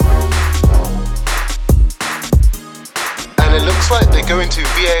going to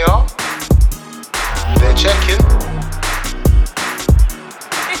VAR. They're checking.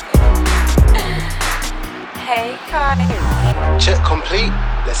 Hey, Kai. Check complete.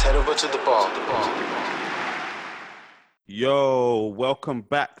 Let's head over to the bar. Yo, welcome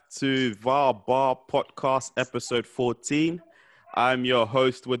back to VAR Bar Podcast episode 14. I'm your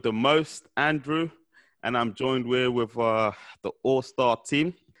host with the most, Andrew, and I'm joined with the all-star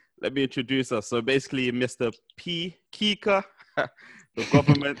team. Let me introduce us. So basically, Mr. P. Kika, the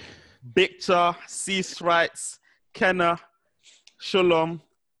government, Bictor, C. Strites, Kenna, Shalom,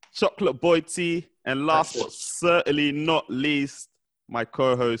 Chocolate Boy T, and last but certainly not least, my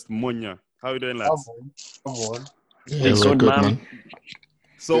co-host, Munya. How you doing, lads? Come on. Yeah, we're good, man.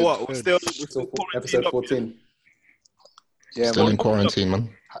 So Good, what? We're still episode 14. Yeah, Still man. in quarantine, man.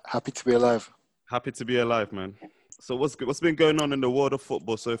 Happy to be alive. Happy to be alive, man. So what's been going on in the world of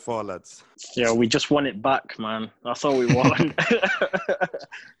football so far, lads? Yeah, we just won it back, man. That's all we want.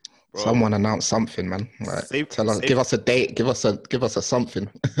 Bro. Someone announce something, man. Like, give us a date. Give us a something.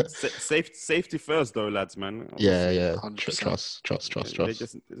 Safety first, though, lads, man. yeah. 100%. Trust. They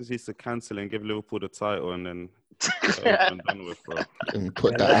just used to cancel and give Liverpool the title, and then and done with, bro. And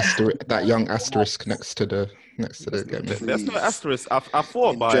put that young asterisk next to the game. There's no asterisk. I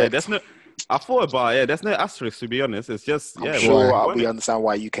thought about it. There's no asterisk, to be honest. It's just I'm sure we understand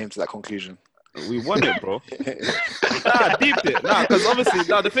why you came to that conclusion. We won it, bro. I deeped it. Because obviously,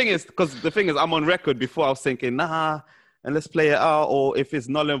 the thing is, I'm on record before I was thinking, and let's play it out. Or if it's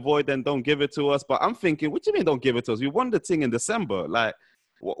null and void, then don't give it to us. But I'm thinking, what do you mean don't give it to us? We won the thing in December. Like,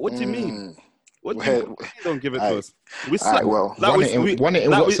 what do you mean? What do you mean don't give it to us? We slapped. Won it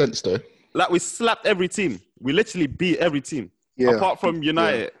in what sense, though? Like, we slapped every team. We literally beat every team. Yeah. Apart from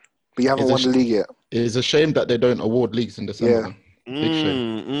United. Yeah. But you haven't won the league yet. It's a shame that they don't award leagues in December.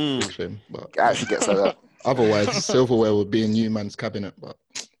 Yeah. Big shame. But It actually gets like that. otherwise, silverware would be in new man's cabinet. But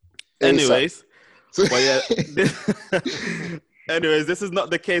Anyways, anyways, this is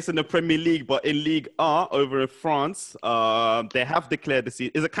not the case in the Premier League, but in Ligue 1 over in France, they have declared the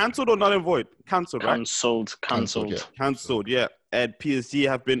season. Is it cancelled or null and void? Cancelled, right? Cancelled, yeah. And PSG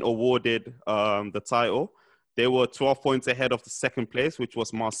have been awarded the title. They were 12 points ahead of the second place, which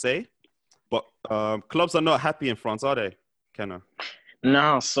was Marseille. But clubs are not happy in France, are they, Kenna?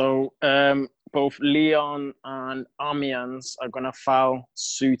 No, so both Lyon and Amiens are going to file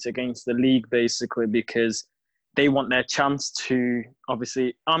suit against the league, basically, because they want their chance to,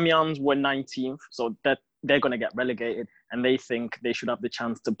 obviously, Amiens were 19th, so that they're going to get relegated, and they think they should have the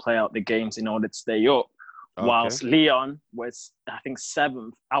chance to play out the games in order to stay up, whilst Lyon was, I think,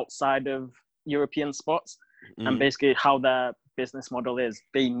 7th outside of European spots. And basically how their business model is,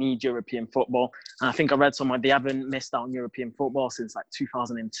 they need European football. And I think I read somewhere they haven't missed out on European football since like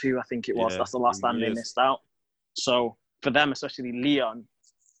 2002, I think it was. That's the last time they missed out. So for them, especially Lyon,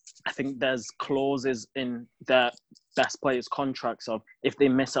 I think there's clauses in their best players' contracts of if they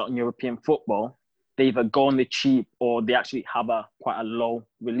miss out on European football, they either go on the cheap or they actually have quite a low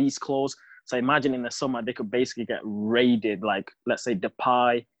release clause. So imagine in the summer, they could basically get raided, like let's say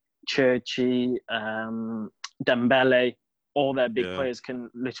Depay, Churchy, Dembele, all their big players can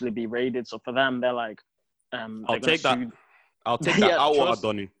literally be raided. So for them, they're like, I'll take that. Aouar,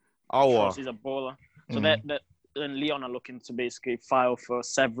 Donny. Aouar. He's a baller. So then Lyon are looking to basically file for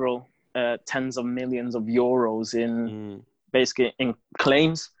several tens of millions of euros in basically in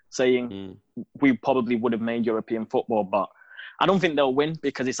claims, saying we probably would have made European football, but I don't think they'll win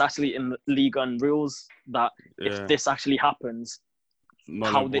because it's actually in the league and rules that if this actually happens,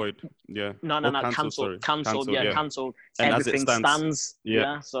 cancelled. And everything stands.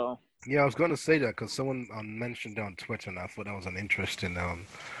 So I was going to say that because someone mentioned on Twitter, and I thought that was an interesting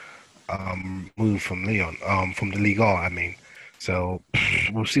move from Lyon, from the Ligue 1. I mean, so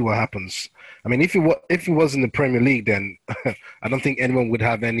we'll see what happens. I mean, if it was in the Premier League, then I don't think anyone would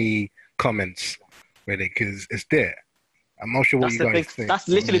have any comments really because it's there. I'm not sure what you guys think. That's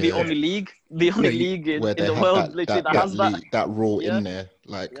literally the only league in the world that has that rule in there,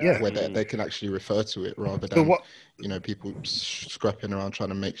 like where they can actually refer to it rather than people scrapping around trying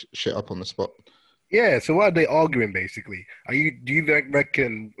to make shit up on the spot. Yeah. So what are they arguing basically? Do you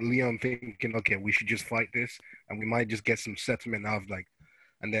reckon Lyon thinking, okay, we should just fight this and we might just get some settlement out of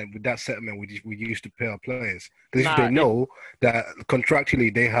and then with that settlement we used to pay our players because they know that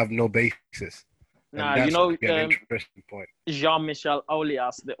contractually they have no basis. Interesting point. Jean-Michel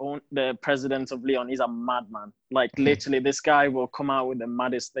Aulias, the president of Lyon, he's a madman. Like literally, this guy will come out with the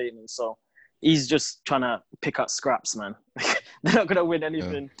maddest statements. So he's just trying to pick up scraps, man. They're not gonna win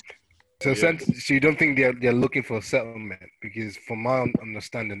anything. So you don't think they're looking for a settlement? Because from my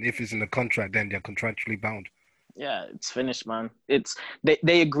understanding, if it's in the contract, then they're contractually bound. Yeah, it's finished, man. It's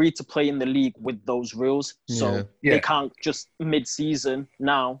they agreed to play in the league with those rules, so they can't just mid-season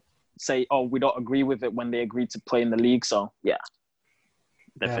now say, "Oh, we don't agree with it," when they agreed to play in the league. So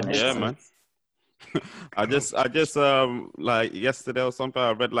they're finished. Yeah, man. I just like yesterday or something,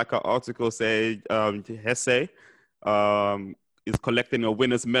 I read like an article saying Hesse is collecting a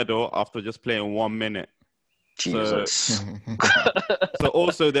winner's medal after just playing 1 minute. Jesus. So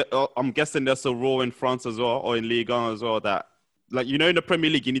also, I'm guessing there's a rule in France as well, or in Ligue 1 as well, that, like, you know, in the Premier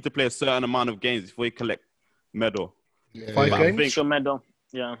League, you need to play a certain amount of games before you collect medal. 5 games? Sure, medal.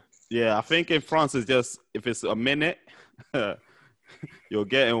 Yeah. Yeah, I think in France, it's just, if it's a minute, you're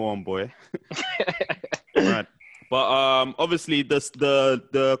getting one, boy. Right. But obviously,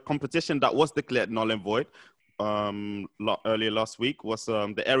 the competition that was declared null and void earlier last week was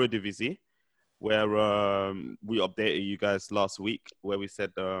the Eredivisie, where we updated you guys last week, where we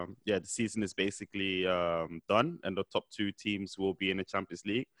said, the season is basically done and the top 2 teams will be in the Champions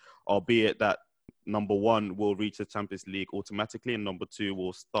League, albeit that number 1 will reach the Champions League automatically and number 2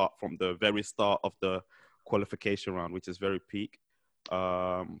 will start from the very start of the qualification round, which is very peak.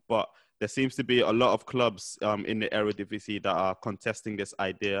 But there seems to be a lot of clubs in the Eredivisie that are contesting this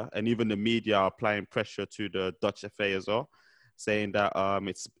idea, and even the media are applying pressure to the Dutch FA as well, saying that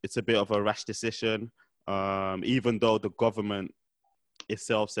it's a bit of a rash decision, even though the government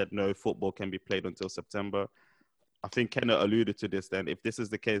itself said no, football can be played until September. I think Kenneth alluded to this then. If this is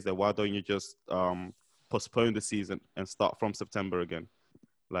the case, then why don't you just postpone the season and start from September again,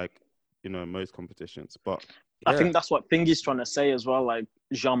 like, you know, most competitions? But I think that's what Thingy's trying to say as well. Like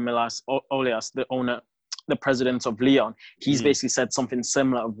Jean-Milas Aulas, the president of Lyon, he's basically said something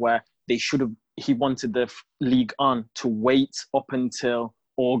similar of where he wanted the league on to wait up until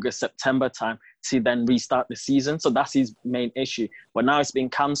August, September time to then restart the season. So that's his main issue. But now it's been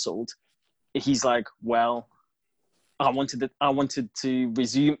cancelled. He's like, well, I wanted to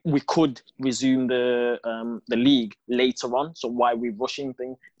resume. We could resume the league later on. So why are we rushing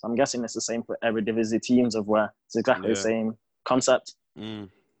things? So I'm guessing it's the same for Eredivisie teams of where it's exactly the same concept.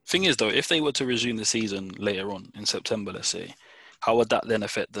 Thing is, though, if they were to resume the season later on in September, let's say, how would that then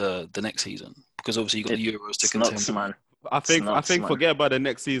affect the next season? Because obviously you got the Euros to contend. Man. I think forget about the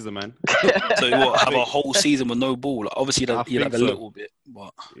next season, man. So you what, have a whole season with no ball? Like, obviously, you have a little bit,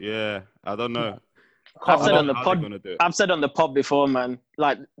 but yeah, I don't know. I've said on the pod before, man.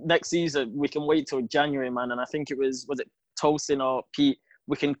 Like next season, we can wait till January, man. And I think it was it Tosin or Pete?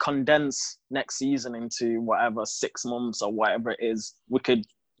 We can condense next season into whatever 6 months or whatever it is. We can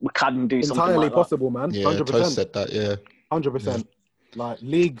do something entirely like possible, man. Yeah, 100%. Toast said that. Yeah, 100%. Like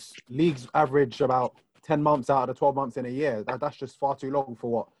leagues average about 10 months out of the 12 months in a year. That's just far too long for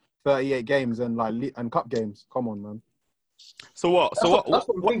what 38 games and and cup games. Come on, man. So what? That's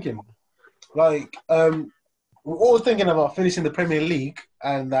what I'm thinking. Like, we're all thinking about finishing the Premier League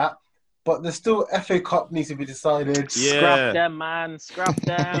and that, but there's still FA Cup needs to be decided. Yeah. Scrap them, man. Scrap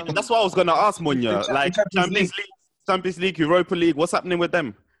them. That's what I was gonna ask, Munya. Like Champions League, Europa League. What's happening with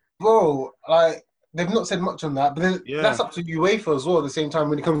them? Bro, like they've not said much on that, but that's up to UEFA as well. At the same time,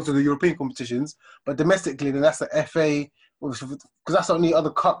 when it comes to the European competitions, but domestically, then that's the FA, because that's the only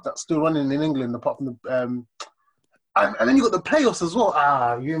other cup that's still running in England apart from the. And then you got the playoffs as well.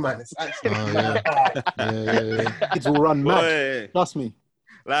 You man, it's actually It's all run mad. Trust me.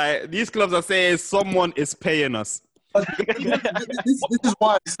 Like these clubs are saying someone is paying us. This is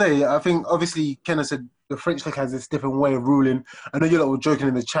why I say I think obviously Kenneth said the French league has this different way of ruling. I know you lot were joking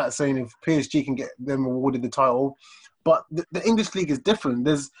in the chat saying if PSG can get them awarded the title, but the English league is different.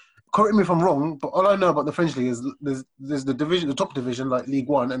 Correct me if I'm wrong, but all I know about the French league is there's the division, the top division like League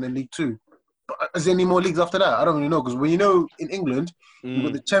One and then League Two. Is there any more leagues after that? I don't really know, because when you know in England,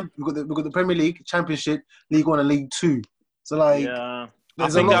 we've got the Premier League, Championship, League One, and League Two. So like, I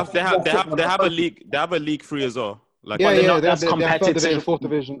think they have a league. They have a League 3 as well. Like, that's competitive. Division, 4th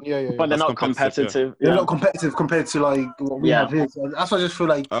division. Yeah. But they're not competitive. They're not competitive compared to like what we have here. So that's why I just feel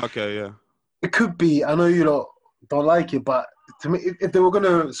like it could be. I know you don't like it, but to me, if they were going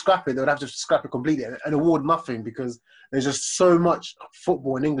to scrap it, they would have to scrap it completely and award nothing, because there's just so much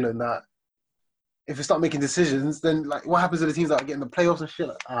football in England that. If you start making decisions, then like what happens to the teams that are getting the playoffs and shit?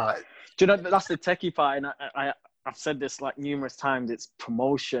 Do you know that's the techie part? And I've said this like numerous times. It's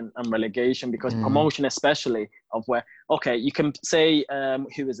promotion and relegation, because promotion, especially of where you can say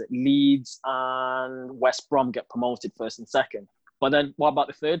who is it? Leeds and West Brom get promoted first and second, but then what about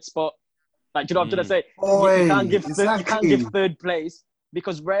the third spot? Like, do you know what I'm trying to say? You can't give third place,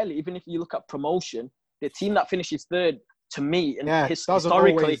 because rarely, even if you look at promotion, the team that finishes third, to me, and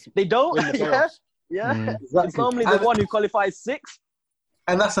historically, they don't. Exactly. It's normally the one who qualifies sixth.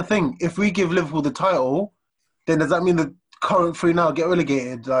 And that's the thing. If we give Liverpool the title, then does that mean the current 3 now get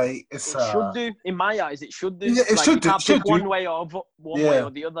relegated? Like it's It should do. In my eyes, it should do. Yeah, it like, should you do. can't It should pick one do. way or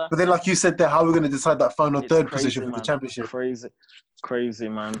the other. But then, like you said, there, how are we going to decide that final It's third crazy, position for man. the championship? Crazy,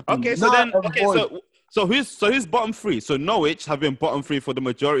 man. Okay, so Nah, then, avoid. so who's bottom 3? So Norwich have been bottom 3 for the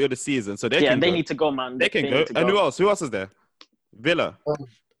majority of the season, so they Yeah, can they go. need to go, man. They can go. need to And who else? Who else is there? Villa. I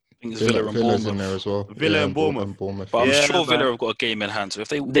think it's Villa and Villa's Bournemouth. in there as well. Villa Yeah, and Bournemouth. But I'm Yeah, sure man. Villa have got a game in hand. So if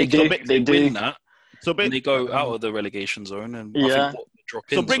they They do, do. if They do. win that, So and they go out of the relegation zone, and I Yeah. think what, they drop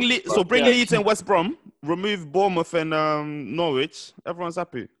So in. bring Leeds and West Brom, remove Bournemouth and Norwich. Everyone's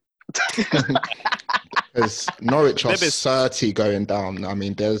happy. Because Norwich are They've been- 30 going down. I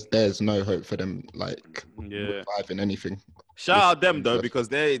mean, there's no hope for them, like, Yeah. reviving anything. Shout out them though, Yes. because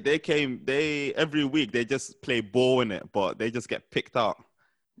they every week they just play ball in it, but they just get picked out.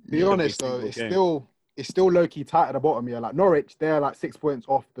 Be Every honest though, single it's still low key tight at the bottom here. Like Norwich, they're like 6 points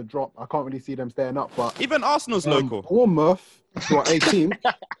off the drop. I can't really see them staying up. But Even Arsenal's local. Bournemouth, who are 18th,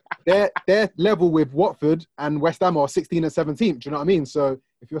 they're level with Watford and West Ham are 16 and 17th. Do you know what I mean? So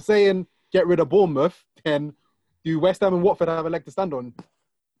if you're saying get rid of Bournemouth, then do West Ham and Watford have a leg to stand on?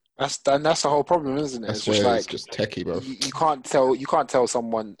 That's the whole problem, isn't it? That's It's just where like it's just techie, bro. you can't tell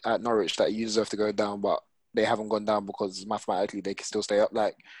someone at Norwich that you deserve to go down, but they haven't gone down because mathematically they can still stay up.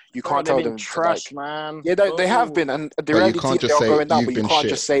 Like you can't tell them trash, like, man. yeah, they have been, and the you reality can't is they just are say going down, you've but you been can't shit.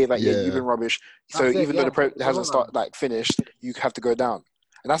 just say like, yeah, Yeah. you've been rubbish. So That's it, even yeah. though the pro hasn't finished, you have to go down,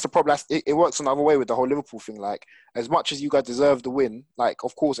 and that's the problem. It works another way with the whole Liverpool thing. Like as much as you guys deserve the win, like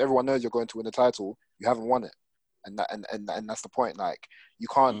of course everyone knows you're going to win the title, you haven't won it, and that's the point. Like you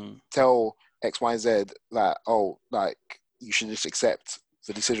can't tell X, Y, and Z like, oh, like you should just accept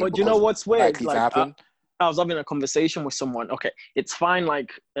the decision. But you know because what's it's weird? likely to Like, happen. I was having a conversation with someone. Okay, it's fine.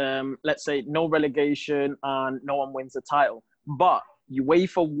 Like, let's say no relegation and no one wins the title, but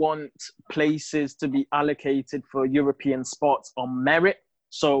UEFA want places to be allocated for European spots on merit.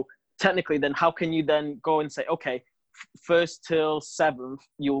 So technically, then how can you then go and say, okay, first till 7th,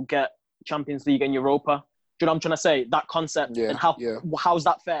 you'll get Champions League and Europa? Do you know what I'm trying to say? That concept. Yeah, and how's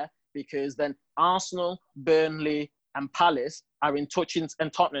that fair? Because then Arsenal, Burnley, and Palace are in touching,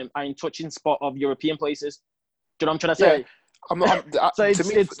 and Tottenham are in touching spot of European places. Do you know what I'm trying to say? So to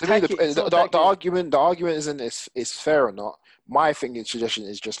me, the argument isn't is fair or not. My suggestion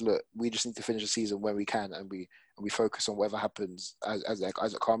is just look, we just need to finish the season when we can, and we focus on whatever happens as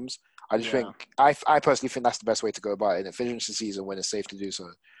it comes. I just think I personally think that's the best way to go about it, and finish the season when it's safe to do so.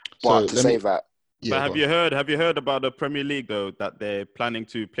 But to say that. Yeah, but have you heard about the Premier League though, that they're planning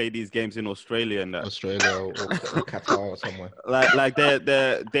to play these games in Australia and that Australia or Qatar or somewhere. Like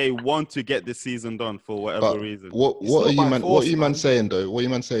they want to get this season done for whatever reason. What are you man saying though? What are you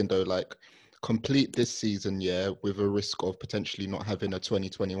man saying though? Like complete this season, yeah, with a risk of potentially not having a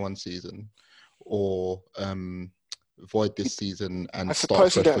 2021 season, or void this season and I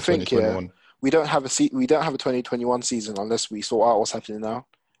start suppose you fresh don't for think 2021. we don't have a 2021 season unless we sort out what's happening now.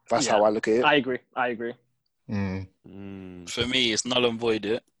 That's how I look at it. I agree. For me, it's null and void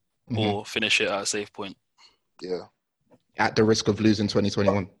it, or finish it at a safe point. Yeah. At the risk of losing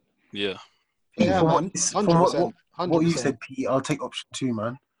 2021. Yeah. From man. what you said, Pete, I'll take option 2,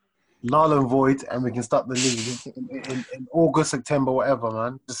 man. Null and void, and we can start the league in August, September, whatever,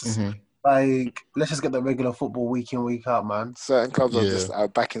 man. Like, let's just get the regular football week in, week out, man. Certain clubs are just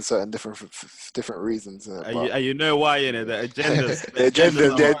backing certain different reasons. And you know why, innit? The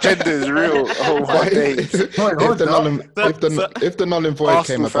agenda is real. Oh my days. If the null and void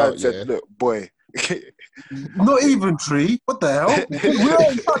Arsenal came about, fans said, look, boy. Not even Tree. What the hell?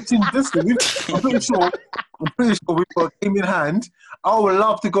 We're touching this. I'm pretty sure we've got a game in hand. I would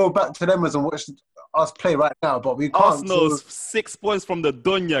love to go back to them and watch us play right now, but we can't. Arsenal's 6 points from the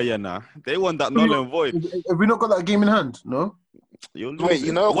Dunya, you know. They won that null and void. Have we not got that game in hand? No. Wait,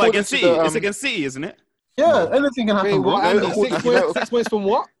 you know, what, against City? It's against City, isn't it? Yeah, anything can happen. Wait, what, Andy? 6 points from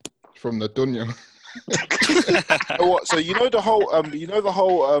what? From the Dunya. So you know the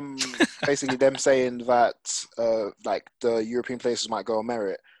whole basically them saying that like the European places might go on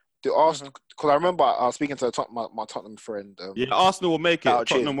merit. Do Arsenal? Because I remember I was speaking to my Tottenham friend. Arsenal will make it.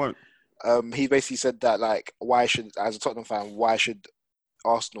 Tottenham won't. He basically said that like, as a Tottenham fan, why should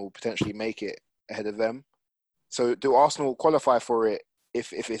Arsenal potentially make it ahead of them? So do Arsenal qualify for it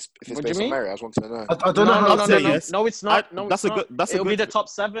if it's based on merit? I just wanted to know. I don't know. No, it's not. It'll be the top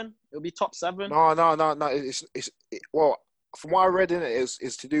 7. It'll be top 7. No. Well, from what I read in it,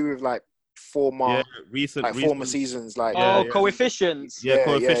 is to do with like former seasons, like coefficients.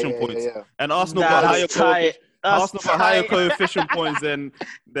 Coefficient points. Yeah. And Arsenal got higher coefficient. Arsenal got higher tight. coefficient points than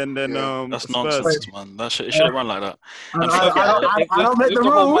That's Spurs. nonsense, man. It shouldn't run like that. I And I don't make with the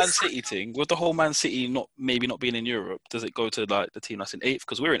the whole Man rules. City thing, with the whole Man City not being in Europe, does it go to like the team that's in 8th?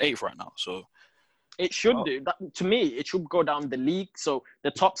 Because we're in 8th right now. So It should do. That, to me, it should go down the league. So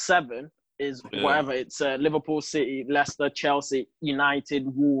the top 7 is Yeah. whatever. It's Liverpool, City, Leicester, Chelsea, United,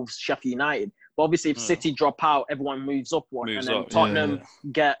 Wolves, Sheffield United. But obviously, if City drop out, everyone moves up one. Moves and then up, Tottenham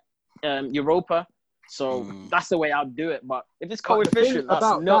get Europa. So that's the way I'd do it. But if it's But the thing coefficient, that's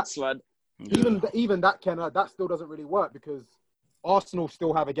about nuts, man. Even that that still doesn't really work because Arsenal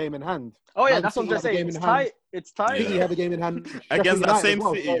still have a game in hand. Oh, yeah, Man that's what I'm City just have a saying. game It's in hand. tight. It's tight. City have a game in hand Against Sheffield that United same as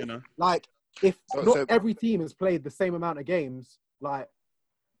well. City, So, you know. Like, if So- not so- every team has played the same amount of games, like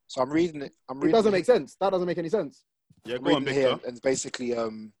So I'm reading it. it doesn't make sense. That doesn't make any sense. Yeah, I'm go on, reading here, Victor. and it's basically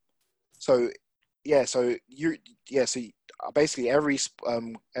so basically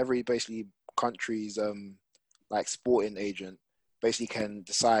every basically country's like sporting agent basically can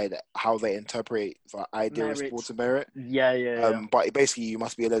decide how they interpret the idea of Merit. sports merit. Yeah. But basically, you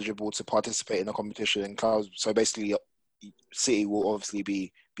must be eligible to participate in a competition. And so basically, City will obviously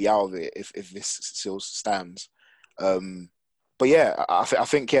be out of it if this still stands. But yeah, I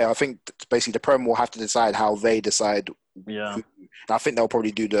think basically the Prem will have to decide how they decide. Yeah. And I think they'll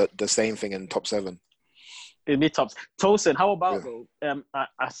probably do the same thing in top 7. It'd be tops. Tosin, how about though?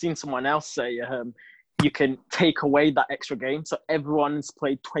 I've seen someone else say you can take away that extra game, so everyone's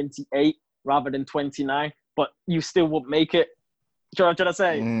played 28 rather than 29, but you still won't make it. Do you know what I'm trying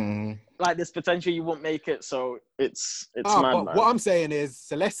to say? Like there's potential you won't make it, so it's mad. But Man. what I'm saying is,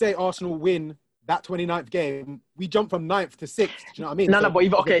 so let's say Arsenal win that 29th game, we jump from 9th to 6th. Do you know what I mean? No, So but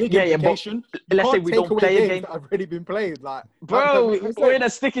even there's a okay, big yeah, but implication. You let's say can't we take don't away play a games game, that have already been played. Like, bro. that makes no We're in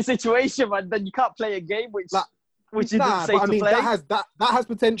sense. a sticky situation, man. Then you can't play a game which you didn't say but I to mean play. that has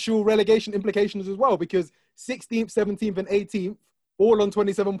potential relegation implications as well because 16th, 17th, and 18th all on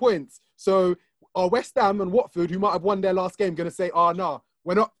 27 points. So are West Ham and Watford, who might have won their last game, going to say, "Oh no,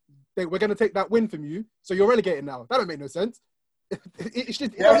 we're not. We're going to take that win from you, so you're relegated now"? That don't make no sense. It's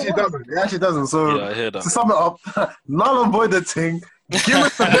just, It actually doesn't. It actually doesn't. So Yeah, I hear that. to sum it up, null and void the thing. Give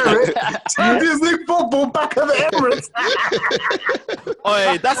us the merit. Champions League football back at the Emirates.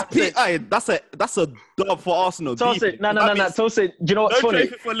 Oi, that's a dub for Arsenal. Tosin, deep. no. That means Tosin, do you know what's no funny?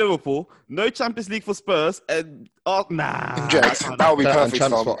 trophy for Liverpool, no Champions League for Spurs, and nah. Inject. That would be And perfect.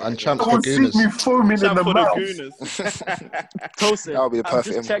 champs Tom. for and champs That for would see me Gooners. foaming in Champ the for mouth. the Gooners. Tosin, That would be the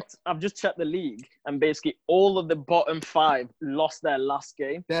perfect I've just checked the league, and basically all of the bottom 5 lost their last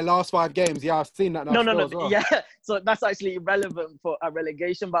game. their last 5 games. Yeah, I've seen that now. No. as well. Yeah, so that's actually irrelevant for a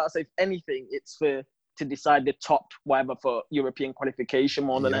relegation battle. So if anything, it's to decide the top whatever for European qualification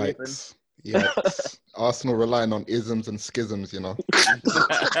more than anything. Yikes. Arsenal relying on isms and schisms, you know.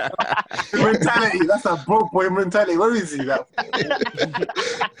 Mentality. That's a broke boy mentality. Where is he? That.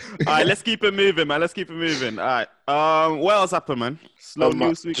 All right, let's keep it moving, man. Let's keep it moving. All right. What else happened, man? Slow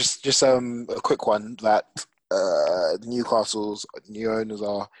news week. Just a quick one that Newcastle's new owners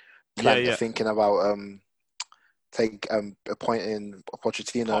are thinking about appointing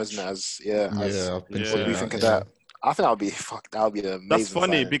Pochettino, isn't it? I've been Yeah. saying What do you that, think of yeah. that? I think that would be an amazing. That's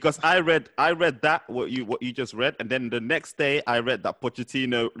funny signing. because I read that what you just read, and then the next day I read that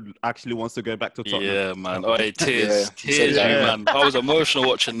Pochettino actually wants to go back to Tottenham. Yeah, man. Oh, hey, tears, Yeah. tears, Yeah. you, man. I was emotional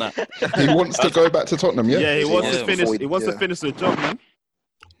watching that. He wants to go back to Tottenham, yeah? Yeah, he wants Yeah. to finish. He wants to finish the job, man.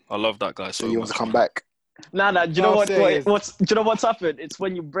 I love that guy so So he wants much. to come back. No. Do you know What I'm saying what's do you know what's happened? It's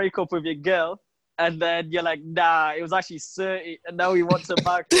when you break up with your girl and then you're like, nah, it was actually 30, and now he wants her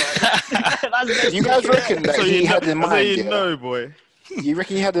back. Right? You guys reckon that So he you had know, in so mind? you Yeah? know, boy. You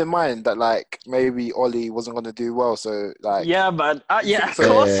reckon he had in mind that like maybe Ollie wasn't going to do well, so like Yeah, man. Yeah, of So,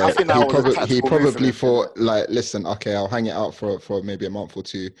 course. I think that was a he tactical move for probably him. thought like, listen, okay, I'll hang it out for maybe a month or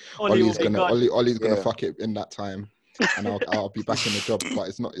two. Ollie Ollie's will be gonna gone. Ollie's gonna Yeah. fuck it in that time, and I'll be back in the job. But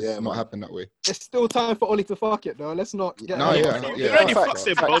it's not Yeah, not man. happened that way. It's still time for Ollie to fuck it, though. Let's not get No, ahead of yeah, ourselves. He yeah. already Facts. fucked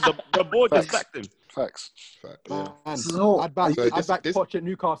him, bro. The board just Facts. backed him. facts. Man, So, I'd back So this- Poch at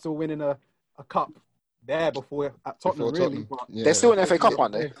Newcastle winning a cup there before at Tottenham, Before really. Tottenham, But yeah. They're still in FA Cup,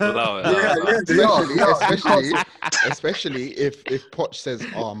 aren't they? Allow it. yeah, they are. Especially if Poch says,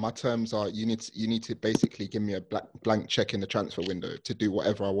 "Oh, my terms are you need to basically give me a blank check in the transfer window to do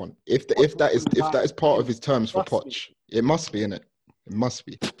whatever I want." If that is part of his terms for Must be. Poch, it must be, innit? It must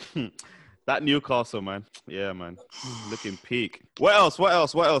be. That Newcastle, man. Yeah, man. Looking peak. What else? What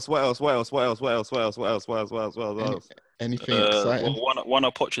else? What else? What else? What else? What else? What else? What else? What else? What else? What else? What else? Anything exciting? Well, one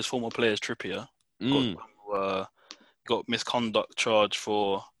of Poch's former players, Trippier, got misconduct charge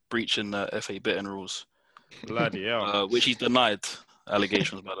for breaching the FA betting rules, Bloody hell. which he's denied.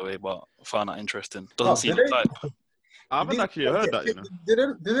 allegations, by the way, but I found that interesting. Doesn't Oh, seem did the they? type. I haven't actually heard that, you know.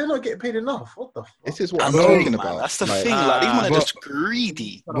 Did they not get paid enough? What the fuck? This is what I I'm know, talking man. about. That's the Like, thing. Like, these men are but- just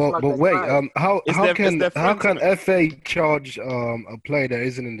greedy. But wait, how It's how their- can it's their how friends, can FA charge a player that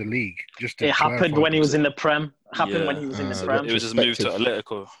isn't in the league? Just to It happened clarify when he was this. in the Prem. Happened when Yeah. he was in the So Prem. It was just moved to Perspective.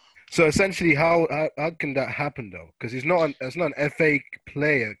 Atletico. So essentially, how can that happen though? Because it's not an FA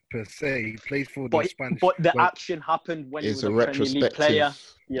player per se. He plays for the But Spanish. but the well, action happened when he it's was a a Premier League retrospective. player.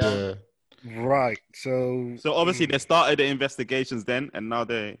 Yeah. right. So Obviously they started the investigations then, and now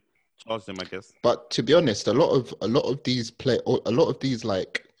they charged him, I guess. But to be honest, a lot of these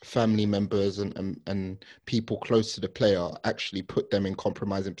like family members and people close to the player actually put them in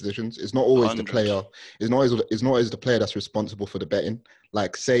compromising positions. It's not always the 100. player. It's not always the player that's responsible for the betting.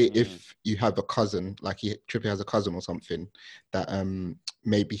 Like, say if you have a cousin, like Trippier has a cousin or something that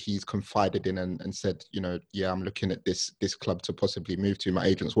maybe he's confided in and said, you know, yeah, I'm looking at this club to possibly move to. My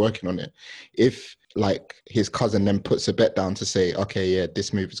agent's working on it. If like his cousin then puts a bet down to say, okay, yeah,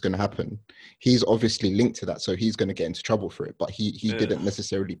 this move is going to happen, he's obviously linked to that, so he's going to get into trouble for it. But he didn't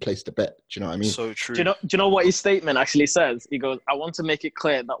necessarily place the bet. Do you know what I mean? So true. Do you know what his statement actually says? He goes, "I want to make it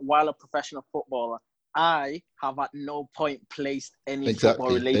clear that while a professional footballer, I have at no point placed any Exactly.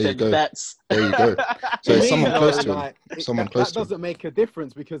 There you football-related go. bets." There you go. So To it's me, someone though, close to him. like, Someone that close to him. doesn't make a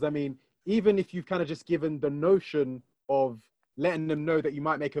difference because, I mean, even if you've kind of just given the notion of letting them know that you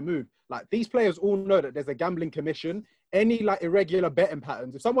might make a move, like these players all know that there's a gambling commission. Any like irregular betting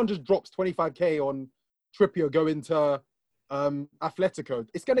patterns, if someone just drops 25k on Trippier going to Atletico,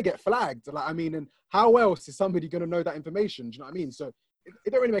 it's going to get flagged. Like, I mean, and how else is somebody going to know that information? Do you know what I mean? So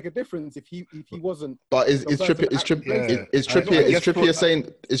it don't really make a difference if he wasn't. But is the person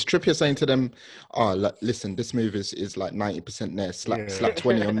Trippier saying to them, "Oh, like, listen, this move is like 90% there. Slap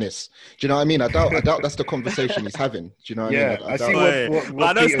 20 on this." Do you know what I mean? I doubt that's the conversation he's having. Do you know what I mean? I see But what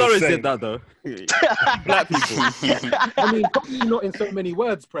I know Peter's Stories saying. did that though. Black people. I mean, probably not in so many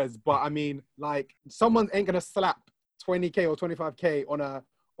words, Prez, but I mean, like, someone ain't gonna slap 20k or 25k on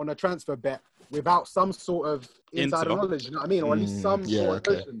a transfer bet without some sort of insider Intel. knowledge. You know what I mean? Or at least some sort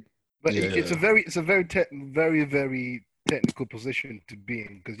of notion. But Yeah. it's a very very technical position to be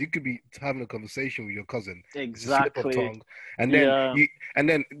in, because you could be having a conversation with your cousin, it's a slip of Exactly. tongue, and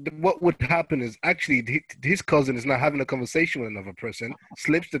then Yeah. what would happen is actually his cousin is now having a conversation with another person,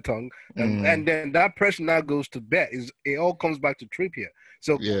 slips the tongue, and then that person now goes to bet. It all comes back to Trippier.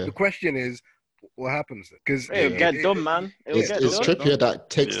 So Yeah. the question is, what happens? Because It'll get done, man. It'll It's get done. Trippier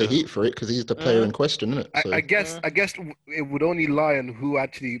that takes the heat for it because he's the player in question, isn't it? So, I guess it would only lie on who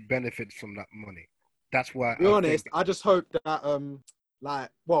actually benefits from that money. That's why. To be honest, I just hope that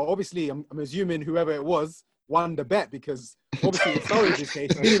obviously I'm assuming whoever it was won the bet, because obviously in Sturridge's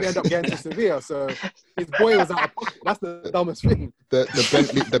case he didn't end up getting to Sevilla, so his boy was out of pocket. That's the dumbest thing.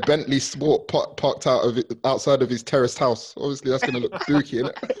 the Bentley Sport parked outside of his terraced house. Obviously, that's going to look dookie,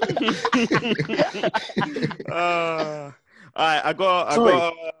 innit? All right, I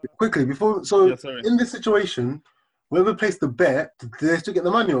got. Quickly before. Yeah, sorry. In this situation, whoever placed the bet, do they still get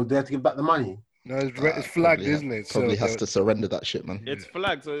the money, or do they have to give back the money? No, it's flagged, isn't it? Probably So has to surrender that shit, man. It's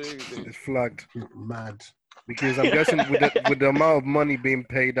flagged. So it's flagged. Mad. Because I'm guessing with the amount of money being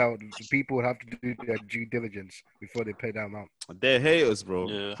paid out, people would have to do their due diligence before they pay that amount. they're haters, bro.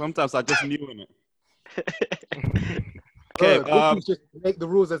 Yeah. Sometimes I just knew in it. Bro, Okay, bookies just make the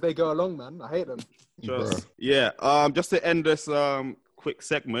rules as they go along, man. I hate them. Just to end this quick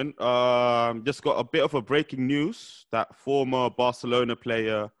segment, just got a bit of a breaking news that former Barcelona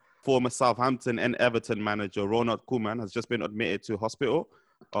player, former Southampton and Everton manager Ronald Koeman has just been admitted to hospital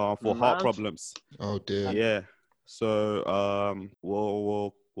for heart problems. Oh dear. Yeah. So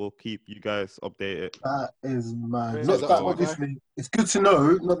we'll keep you guys updated. That is mad. Really? Not Is that that what, obviously, it's good to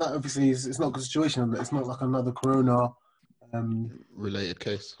know. Not that obviously it's not a good situation, but it's not like another corona. Related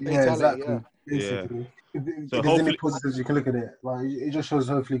case. Yeah, Fatality, exactly. Yeah. Basically. If So there's any hopefully- positives you can look at it. Like, it just shows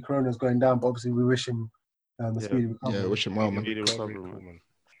hopefully corona's going down, but obviously we wish him a speedy recovery. Yeah, wish him well, man. Really recovery, man.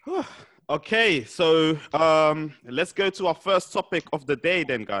 Okay, so let's go to our first topic of the day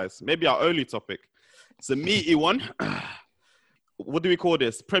then, guys. Maybe our only topic. It's a meaty one. What do we call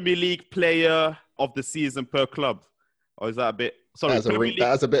this? Premier League player of the season per club? Or is that a bit... Sorry, That Premier League...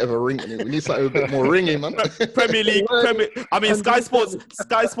 has a bit of a ring in it. We need something a bit more ringy, man. Premier League...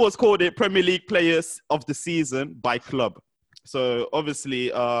 Sky Sports called it Premier League players of the season by club. So obviously,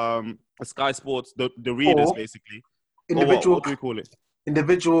 Sky Sports, the readers Or basically. individual- What do we call it?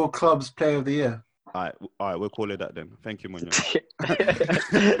 Individual clubs player of the year. All right, we'll call it that then. Thank you, Munyo.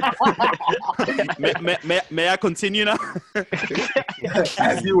 may I continue now?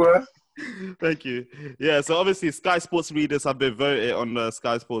 As you were. Thank you. Yeah, so obviously Sky Sports readers have been voted on the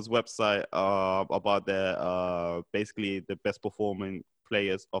Sky Sports website about their basically the best performing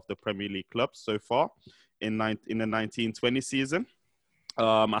players of the Premier League clubs so far in the 1920 season.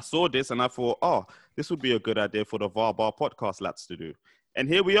 I saw this and I thought, oh, this would be a good idea for the VAR Bar podcast lads to do. And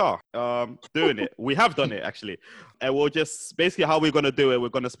here we are doing it. We have done it, actually. And we'll just, basically how we're going to do it, we're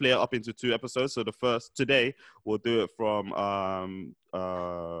going to split it up into 2 episodes. So the first, today, we'll do it from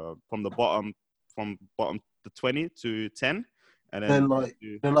the bottom to 20 to 10. And then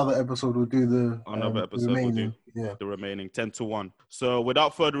another episode we'll do the remaining, the remaining 10 to 1. So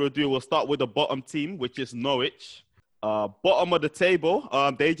without further ado, we'll start with the bottom team, which is Norwich. Bottom of the table,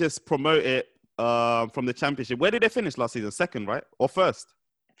 they just promoted from the Championship. Where did they finish last season? Second, right? Or first?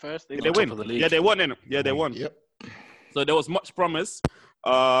 First. Did they win? Yeah, they won. They won. Yep. So there was much promise.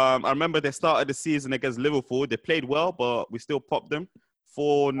 I remember they started the season against Liverpool. They played well, but we still popped them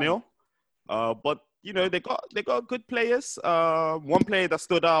 4-0. But you know, they got good players. One player that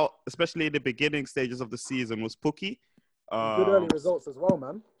stood out, especially in the beginning stages of the season, was Pukki. Good early results as well,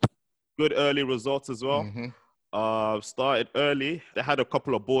 man. Good early results as well. Started early. They had a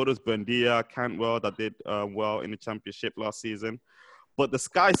couple of borders, Buendia, Cantwell, that did well in the Championship last season. But the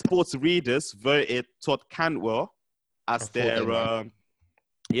Sky Sports readers voted Todd Cantwell as their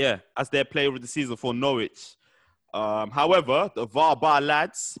player of the season for Norwich. However, the VAR Bar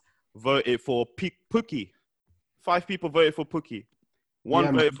lads voted for Pukki. 5 people voted for Pukki.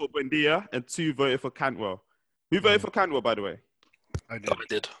 1 voted for Buendia and 2 voted for Cantwell. Who voted for Cantwell, by the way? I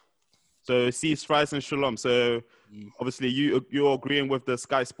did. So, Cease, Rice, and Shalom. So, obviously, you're agreeing with the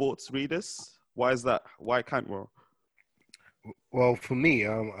Sky Sports readers. Why is that? Why Cantwell? Well, for me,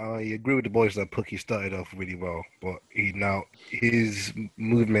 I agree with the boys that Pukki started off really well, but his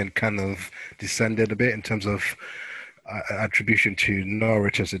movement kind of descended a bit in terms of attribution to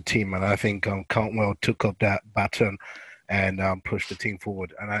Norwich as a team, and I think Cantwell took up that baton and pushed the team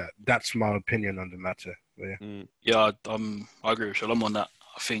forward, and that's my opinion on the matter. Yeah, I agree with Shalom on that.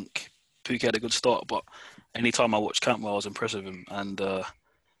 I think Pukki had a good start, but anytime I watched Cantwell, I was impressed with him, and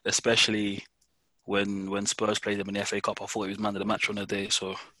especially when Spurs played him in the FA Cup, I thought he was man of the match on the day.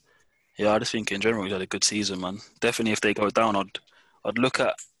 So, yeah, I just think in general he's had a good season, man. Definitely, if they go down, I'd look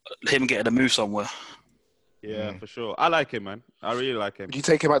at him getting a move somewhere. Yeah, for sure. I like him, man. I really like him. Would you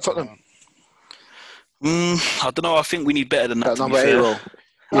take him at Tottenham? I don't know. I think we need better than that. Number 8 role.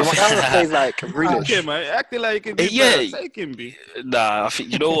 You plays like Grealish. Okay, man. Acting like you can do better. Take him, B. Nah, I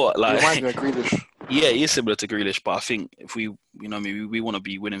think, you know what? Like, reminds me of Grealish. Yeah, he is similar to Grealish, but I think if we want to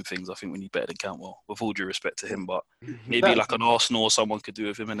be winning things, I think we need better than Cantwell, with all due respect to him. But maybe like an Arsenal or someone could do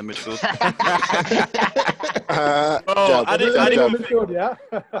with him in the midfield. I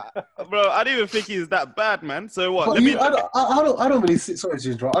didn't even think he's that bad, man. So what? I don't really see. Sorry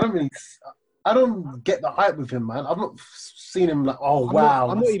to interrupt. I don't get the hype with him, man. I've not seen him like, wow.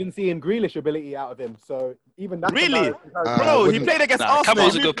 I'm not even seeing Grealish ability out of him. So even that. Really, bro, he played against Arsenal.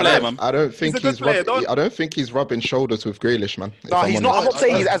 Cantwell's a good player, man. I don't think he's rubbing shoulders with Grealish, man. No, he's not. I'm not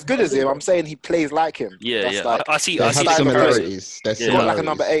saying he's as good as him. I'm saying he plays like him. Yeah. Like, I see similarities. There's similarities. Like a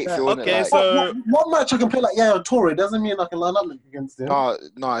number 8. Okay, so one match I can play like Yaya Toure doesn't mean I can line up against him. No,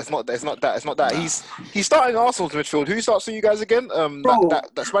 it's not that. He's starting Arsenal's midfield. Who starts for you guys again?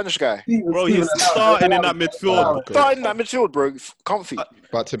 That Spanish guy. Bro, he's starting in that midfield. Starting in that midfield, bro. Comfy.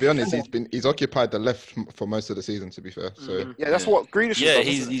 But to be honest, he's occupied the left for most of the season. To be fair, so yeah, that's what Grealish. Yeah,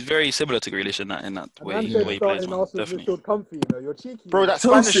 is. he's very similar to Grealish in that way. The way he plays, man. Definitely. Comfy, you know, you're cheeky. Bro, that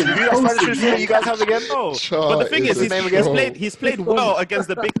Spanish. Who that Spanish midfield you guys have again? No, but the thing is, he's played well against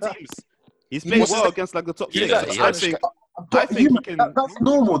the big teams. He's played well against like the top 6. I think he can. That's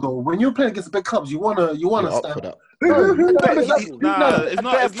normal though. When you're playing against the big clubs, you wanna stand up. It's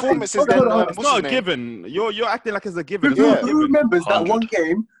not a given. You're acting like it's a given. Who remembers that one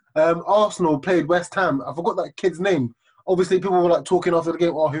game? Arsenal played West Ham. I forgot that kid's name. Obviously, people were like talking after the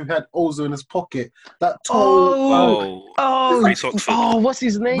game. Oh, who had Ozil in his pocket? That tall. What's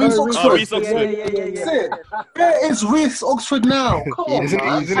his name? Reece Oxford. Reece Oxford. Where is Reece Oxford now? Come on,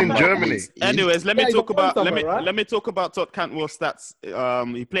 he's in Germany. Anyways, let me talk about Todd Cantwell's stats.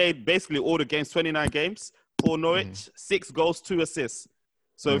 He played basically all the games, 29 games for Norwich, 6 goals, 2 assists.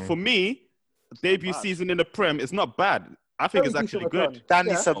 So for me, debut season in the Prem is not bad. I think it's actually good.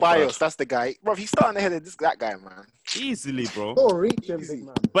 Danny Ceballos, that's the guy. Bro, he's starting ahead of that guy, man. Easily, bro. Don't reach him, big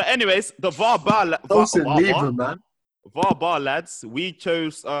man. But anyways, the VAR Bar lads, we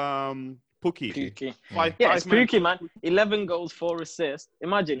chose Pukki. It's Pukki, man. 11 goals, 4 assists.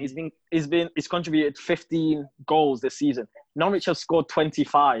 Imagine he's contributed 15 goals this season. Norwich have scored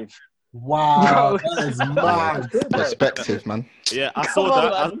 25. Wow, Bro. that is mad. Perspective, man. Yeah, I Come saw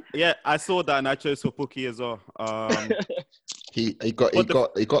on, that. man. I saw that, and I chose for Pookie as well. He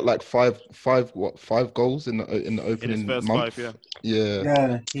got like five goals in the in his opening first month. 5, Yeah.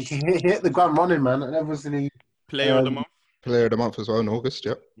 Yeah, he hit the ground running, man. I never seen him. Player of the month. Player of the month as well in August.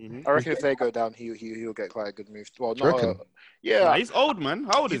 Yep. Mhm. I reckon if they go down, he'll get quite a good move. Well, Do you reckon? yeah. Nah, he's old, man.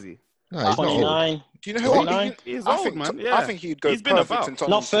 How old is he? No, he's not old. 29. Do you know who? 29. He's I old, think, man. Yeah. I think he'd go He's been perfect about. in Tottenham.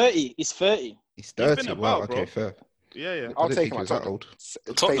 Not 30. He's 30. He's He's been 30. Wow. about, bro. Okay, fair. Yeah. I'll I didn't take think him he at was that Tottenham. old.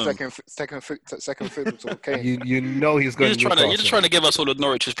 Play Tottenham. second foot to Kane. You know he's going. You're just trying to give us all the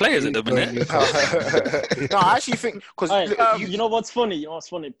Norwich's players at the minute. No, I actually think because Alright, you know what's funny? You know what's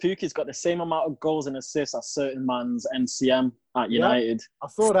funny? Pookie's got the same amount of goals and assists as certain man's MCM at United. I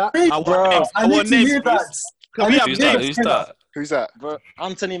saw that. Bro, I need to hear that. Can we have Who's names? that? Who's that? Bro,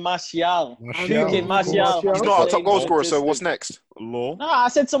 Anthony Martial. Martial. Pookie Martial. He's He's not a top Same goal scorer. So statistic. what's next? Law. No, I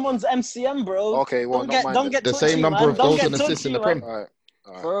said someone's MCM, bro. Okay, well, not mine don't then. get The touchy, same number man. of Don't goals get and assists in the touchy, Prem. man.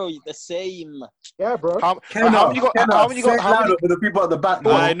 All right. Bro, the same. Yeah, bro. How many you got? How many you got? How many? For the people at the back?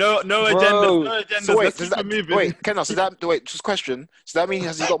 No agendas. No Bro. agendas. So wait, Let's keep it moving. wait, Kenos, just question. So that means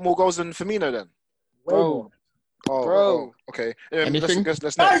has he got more goals than Firmino then? Bro. Oh, Bro. okay. Anything?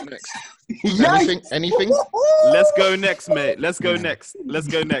 Let's next. Anything? Let's go next, mate. Let's go next.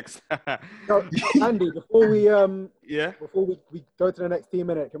 So, Andy, before we Yeah. go to the next team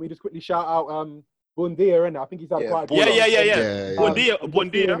minute, can we just quickly shout out Bundia? And I think he's had quite a good Yeah. Yeah.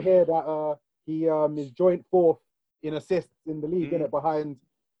 Buendia. Here that he is joint fourth in assists in the league, innit, behind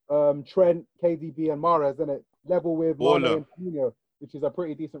Trent, KDB, and Mahrez, innit, level with Mane Baller. and Firmino, which is a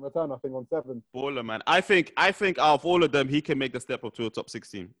pretty decent return, I think, on 7. Baller, man. I think out of all of them, he can make the step up to a top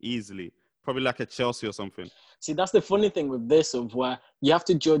 16 easily. Probably like a Chelsea or something. See, that's the funny thing with this, of where you have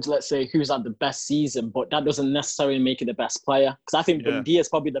to judge, let's say, who's had the best season, but that doesn't necessarily make it the best player. Because I think Bundia is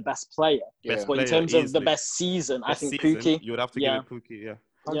probably the best player. Best But in player, terms of the easily. best season, I Best think season, Pookie. you would have to Yeah. give it Pookie, yeah.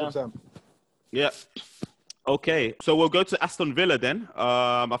 100%. Yeah. Okay, so we'll go to Aston Villa then.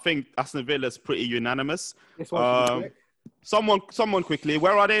 I think Aston Villa is pretty unanimous. This one should be quick. Someone quickly.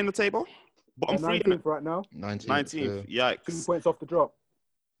 Where are they in the table? Bottom They're 3. 19th right now. 19th. 2 Yikes. points off the drop.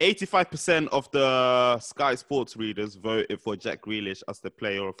 85% of the Sky Sports readers voted for Jack Grealish as the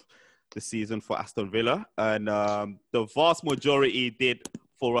player of the season for Aston Villa. And the vast majority did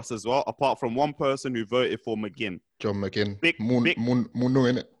for us as well, apart from one person who voted for McGinn. John McGinn. Big- Munu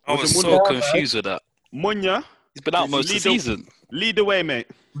in it. I was Was it so confused with that. Munya, He's been out most of the season. lead the way, mate.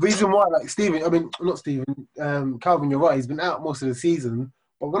 Reason why, like Calvin, you're right. He's been out most of the season.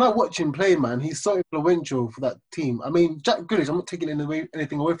 But when I watch him play, man, he's so influential for that team. I mean, Jack Grealish, I'm not taking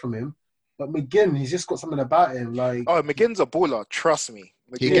anything away from him. But McGinn, he's just got something about him. Like, Oh, McGinn's a baller. Trust me.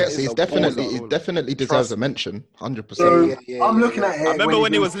 He definitely deserves a mention. 100%. so I'm looking at it. I remember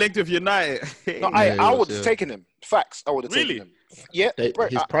when he he's was linked with United. No, Yeah, he I was, would have taken him. Facts. I would have Really? taken him. Yeah. bro,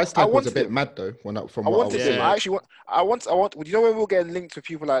 His I- price I tag was a wanted bit him. mad though. From I what I wanted was him. Yeah. I actually want. You know when we were getting linked with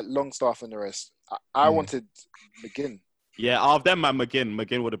people like Longstaff and the rest. I wanted McGinn. Yeah, out of them, man,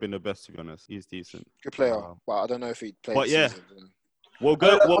 McGinn would have been the best, to be honest. He's decent. Good player, Wow. but I don't know if he'd play. But the yeah. season, you know. We'll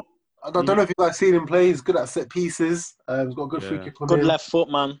go. I don't know if you guys seen him play. He's good at set pieces. He's got a good free Yeah. kick on Good him. left foot,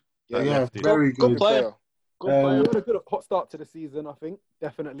 man. Yeah, lefty. very Good good. player. Good Um, player. He had a good hot start to the season, I think,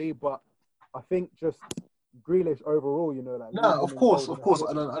 definitely. But I think just Grealish overall, you know, like No, of course,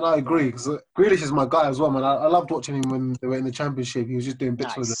 and I agree because Grealish is my guy as well, man. I loved watching him when they were in the Championship. He was just doing bits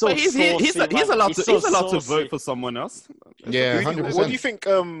Nah, with he's it. so But he's saucy, man. allowed to saucy. vote for someone else. Yeah, What 100%. do you think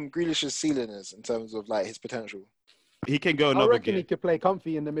Grealish's ceiling is in terms of like his potential? He can go I another reckon he game. could play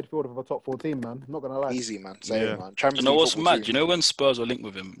comfy in the midfield of a top 4 team, man. I'm not gonna lie. Easy, man. Same, Yeah. man. You Champions know League what's football mad? too. You know when Spurs were linked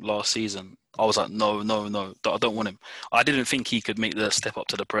with him last season, I was like, no, I don't want him. I didn't think he could make the step up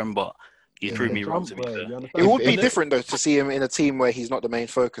to the Prem, but he proved me wrong, to be Bro, fair. you It understand? would be If- different though to see him in a team where he's not the main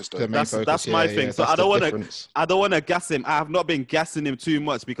focus though. The main That's focus, my yeah, thing. yeah, So that's I don't the want to. difference. I don't want to gas him. I have not been gassing him too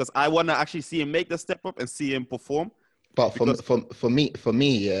much because I want to actually see him make the step up and see him perform. But Because- for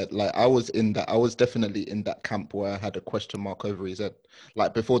me, yeah, like I was definitely in that camp where I had a question mark over his head.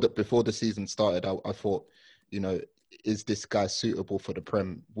 Like before the season started, I thought, you know, is this guy suitable for the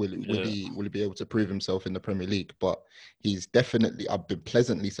Prem? Will he be able to prove himself in the Premier League? But he's definitely. I've been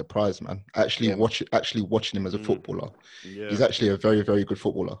pleasantly surprised, man. Actually watching him as a footballer. Yeah. He's actually a very, very good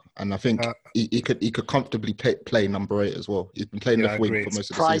footballer, and I think he could comfortably play number 8 as well. He's been playing Yeah, left wing agreed. for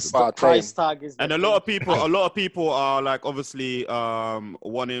most of the Price, season. But price tag is. And the a thing. lot of people are like obviously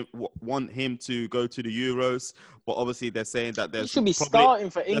want him to go to the Euros, but obviously they're saying that He there's should be probably, starting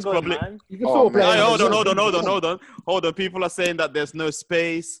for there's England, probably- man. You can Oh, sort of play. man. Hey, him as hold on. People are saying that there's no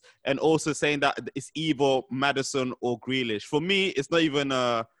space, and also saying that it's either Maddison or Grealish. For me, it's not even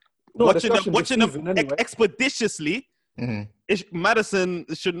watching them season, anyway. expeditiously. Mhm. Madison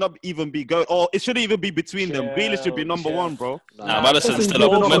should not even be going, or it shouldn't even be between them. Grealish should be number one, bro. Nah, Madison's Madison's still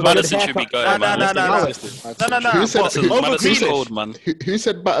given up. off a Madison good should be haircut. going, man. Nah. No. Who said- But who- over Madison's Grealish. cold, man. Who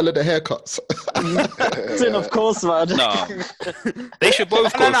said battle of the haircuts? Of course, man. No, they should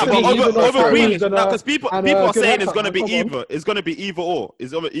both go. No, For but me. even over though Grealish, Grealish because people and, are good saying it's haircut, gonna be man, come on. either. It's gonna be either or.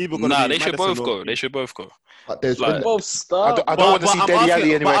 It's either gonna Nah, be they should Madison both or- go. They should both go. But there's Like- been, Both I start. don't want to see Dele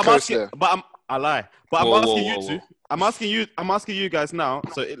Alli anywhere close there. I lie. But I'm Whoa, asking whoa, you whoa, two. whoa. I'm asking you guys now.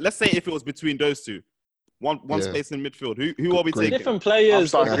 So let's say if it was between those two, one Yeah. space in midfield. Who are we Great. taking? Different players. I'm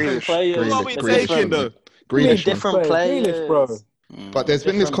starting Different Grealish. players. Who are we Grealish, taking though? Grealish, man. Different players. Grealish, bro. But there's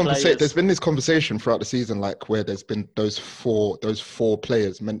been this Different conversation. players. There's been this conversation throughout the season, like where there's been those four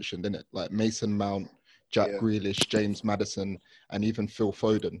players mentioned in it, like Mason Mount, Jack Yeah. Grealish, James Maddison, and even Phil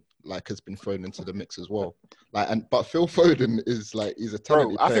Foden, like has been thrown into the mix as well. But Phil Foden is like he's a Bro,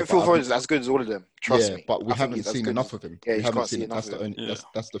 talented I player. think Phil but Foden is as good as all of them. Trust me. but we I think haven't he's as seen good enough as- of him. Yeah, we you haven't can't see seen it. enough That's of the him. only. Yeah.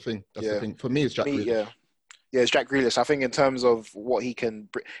 That's the thing. That's Yeah. the thing. For me, it's Jack Me, Grealish. yeah, it's Jack Grealish. I think in terms of what he can,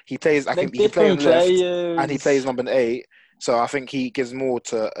 he plays. I They're think he can play on different left, players. and he plays number 8. So I think he gives more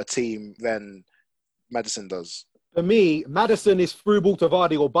to a team than Madison does. For me, Madison is through ball to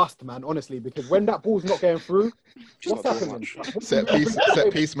Vardy or bust, man. Honestly, because when that ball's not going through, Just what's not doing happening? much.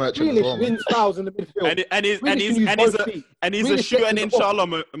 Set piece merchant as Grealish well. Man. wins fouls in the midfield. And he's Grealish can use both feet. a Grealish shooting gets in in the box.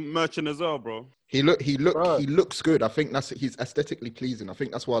 Charlotte merchant as well, bro. He Bro. looks good. I think he's aesthetically pleasing. I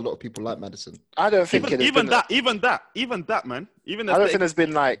think that's why a lot of people like Madison. I don't think Even that, man. Even I don't think there's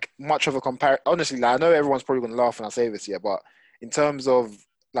been like much of a comparison. Honestly, like, I know everyone's probably going to laugh when I say this here, but in terms of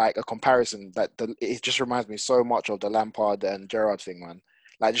like a comparison, it just reminds me so much of the Lampard and Gerrard thing, man.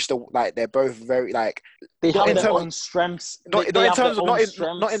 Like they're both very like They not have in their terms- own strengths. not They in have terms their of own not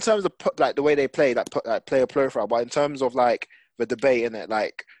strengths. in terms of like the way they play, like player profile, but in terms of like the debate in it,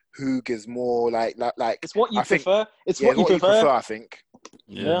 like who gives more, like It's what you I think- prefer. It's yeah, what you prefer. I think.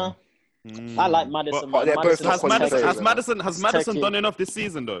 Yeah. I like Madison. But man. they're both Madison not is quality techie. players, Has It's Madison techie. done enough this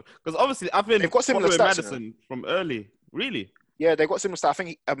season though? Because obviously I've been They've got similar following stats, Madison from early. Really? Yeah, they got similar stuff. I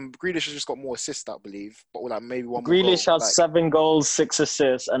think Grealish has just got more assists, I believe, but like maybe one more Grealish goal, has like, 7 goals, 6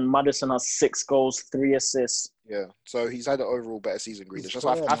 assists, and Madison has 6 goals, 3 assists. yeah. So he's had an overall better season, Grealish. He's That's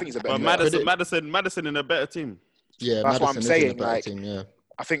why I fair, think he's a better But player. Madison in a better team. Yeah, That's what Madison I'm is in a saying, better like- team. Yeah.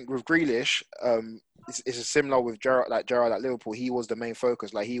 I think with Grealish, it's similar with Gerrard at Liverpool. He was the main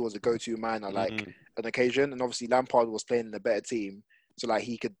focus. Like he was the go-to man at like an occasion, and obviously Lampard was playing in a better team, so like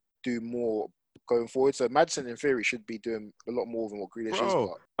he could do more going forward. So Madison, in theory, should be doing a lot more than what Grealish is.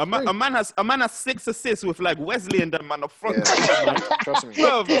 Bro, But a man has 6 assists with like Wesley and that man up front. yeah, trust me.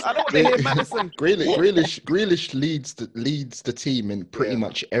 Bro, I don't want to hear Madison. Grealish leads the team in pretty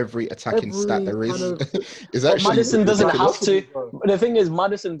much every attacking stat there is. Every kind Is But actually Madison doesn't ridiculous. have to. But the thing is,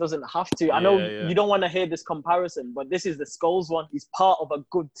 Madison doesn't have to. I know Yeah. you don't want to hear this comparison, but this is the Scholes one. He's part of a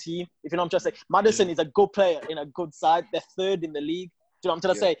good team. If you know what I'm trying to say, Madison is a good player in a good side. They're 3rd in the league. Do you know what I'm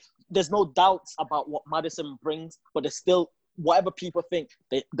trying to say? There's no doubts about what Madison brings, but there's still, whatever people think,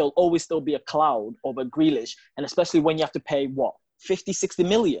 there'll always still be a cloud over Grealish. And especially when you have to pay, 50, 60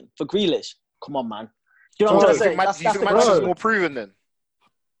 million for Grealish? Come on, man. Do you know what I'm trying to say? Do you think the Madison's question. more proven then?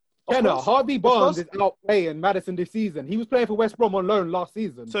 Kenna, course. Harvey Of Barnes course. is outplaying Madison this season. He was playing for West Brom on loan last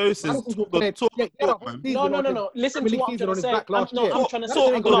season. So this is Madison's talk, playing- talk, yeah, talk, yeah, man. season No. on his Listen Premier to what League I'm season trying on to his say. back last year. I'm trying to say.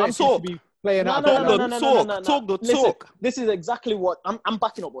 Talk, hang talk, on. He should be playing out. Talk the Listen, talk. This is exactly what I'm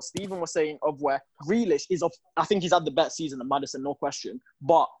backing up what Stephen was saying of where Grealish is of. I think he's had the best season of Madison, no question.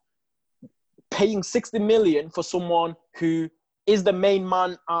 But paying 60 million for someone who is the main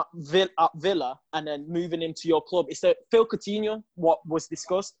man at Villa and then moving him to your club, it's Phil Coutinho. What was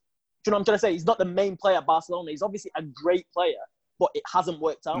discussed? Do you know what I'm trying to say? He's not the main player at Barcelona. He's obviously a great player, but it hasn't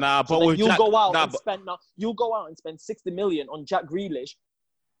worked out. Nah, So but then with you'll Jack- go out nah, and but- spend you'll go out and spend 60 million on Jack Grealish,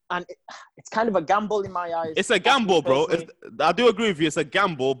 and it's kind of a gamble in my eyes. It's a That's gamble, me bro. personally. I do agree with you. It's a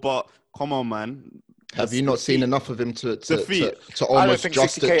gamble, but come on, man. Have you not seen enough of him to Defeat. I don't almost think 60K. I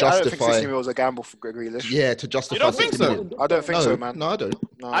don't think 60 justify? million was a gamble for Grealish. Yeah, to justify. You don't think 60 so? million. I don't think No, so, man. no, I don't.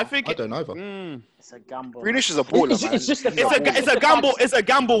 No. I think I don't either. It's a gamble. Grealish is a baller, It's man. just a He's fact. It's a gamble. It's a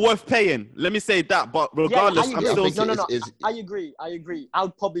gamble worth paying. Let me say that. But regardless, I I'm agree. still. No. is- I agree. I'll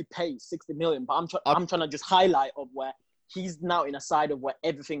probably pay 60 million, but I'm trying to just highlight of where he's now in a side of where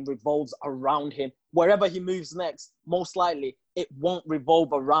everything revolves around him. Wherever he moves next, most likely it won't revolve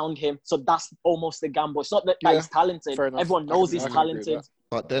around him. So that's almost the gamble. It's not that Yeah, he's talented. fair enough. Everyone I knows can- he's I can agree with talented.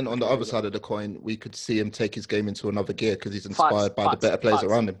 But then on the other side of the coin, we could see him take his game into another gear because he's Facts, inspired by the facts, better players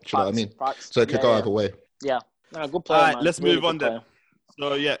facts, around him. Do you know what I facts, mean? facts. So it could Yeah, go yeah. either way. Yeah. No, good player, All right, man. let's Really move good on then. player.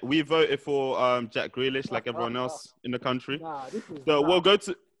 So yeah, we voted for Jack Grealish like everyone else in the country. Nah, this is So nah. we'll go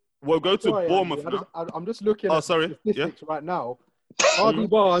to we'll go to Sorry, Bournemouth Andy, now. I'm just looking Oh, at sorry. the statistics right now. Harvey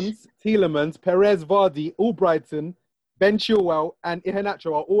Barnes, Tielemans, Perez, Vardy, Albrighton, Ben Chilwell, and Iheanacho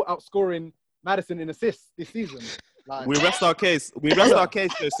are all outscoring Madison in assists this season. Like, We rest our case. We rest our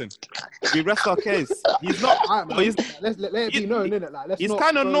case, Jason. We rest our case. He's not. all right, man, but he's let it be known, innit? Like, let's he's not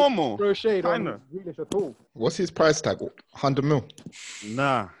kind of throw- normal. Throw shade Kinda. on Grealish at all. What's his price tag? 100 mil.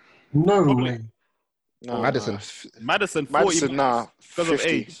 Nah. No Probably. way. No, Madison. no. Madison 40 Madison, nah. because 50. of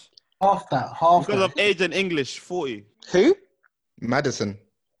age. Half Because that. of age and English, 40. Who? Madison.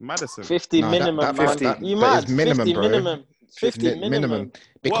 Madison. 50 No, minimum, that man. 50. You that mad? is minimum, 50 bro. minimum. 50 minimum. Minimum. What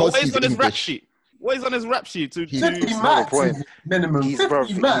Because is he's on his rap English. sheet? What is on his rap sheet? To, He's- to 50 Another max point. is minimum. He's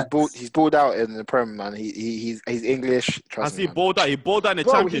 50 max. he's balled out in the Prem, man. He's English. Trust has me, he man. balled out? He balled out in the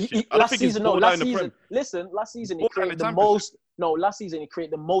Bro, championship. I don't last think he's season, balled out last in the season. Prem. Listen, last season he Balled out in created the the most. No, last season he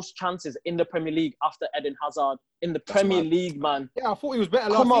created the most chances in the Premier League after Eden Hazard in the Premier mad. League, man. Yeah, I thought he was better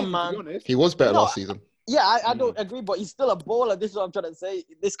last Come on, season, man. to be honest. He was better No, last season. Yeah, I don't agree, but he's still a baller. This is what I'm trying to say.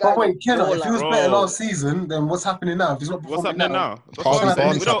 This guy. But wait, Kenna, if he was Bro. better last season, then what's happening now? If he's not What's performing happening now? That's Harvey what I'm saying.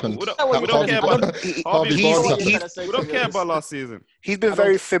 Barnes We don't- happened. we don't- Harvey we don't care Barnes- about He- Harvey he's- Barnes. he's- We don't care about last season. He's been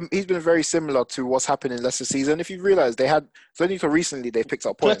he's been very similar to what's happened in Leicester season. If you realize they had it's only until recently they picked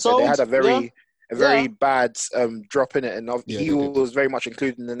up points. So they had a very bad drop in it, and Yeah, he they did. was very much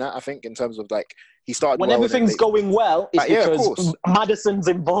included in that. I think in terms of like he started When well, and everything's then going well, it's yeah, of because course. Madison's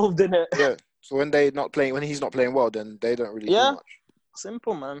involved in it. yeah. So when he's not playing well, then they don't really Yeah. do much.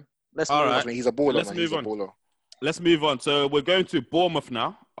 Simple, man. Let's All move right. on. I mean, he's a baller, Let's man. move He's a on. baller. Let's move on. So we're going to Bournemouth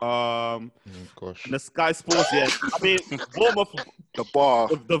now. Gosh. The Sky Sports, yeah. I mean, Bournemouth, The bar.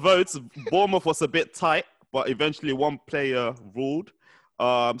 the votes, Bournemouth was a bit tight, but eventually one player ruled.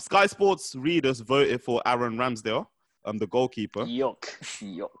 Sky Sports readers voted for Aaron Ramsdale, the goalkeeper. Yuck.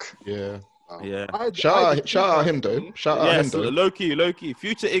 Yeah. Yeah. Shout out him though. Shout out him Yes, though. low key.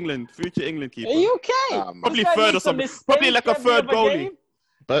 Future England keeper. Are you okay? Probably This guy third or needs some something. mistake Probably like a every third other goalie. game.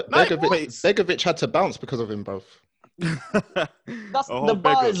 But No, Begovic had to bounce because of him, bro. That's A whole the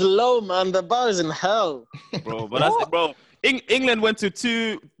bar beggar. is low, man. The bar is in hell. Bro, but that's bro. England went to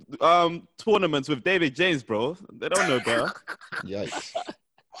 2 tournaments with David James, bro. They don't know better. Yikes.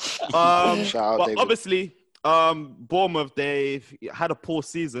 Shout out But David. obviously, Bournemouth, they've had a poor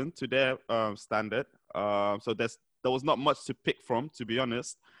season to their standard. So there was not much to pick from, to be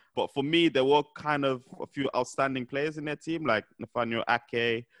honest. But for me, there were kind of a few outstanding players in their team, like Nathaniel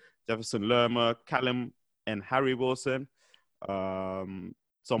Ake, Jefferson Lerma, Callum, and Harry Wilson.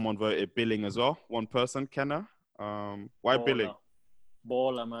 Someone voted Billing as well. One person, Kenna. Why Billing?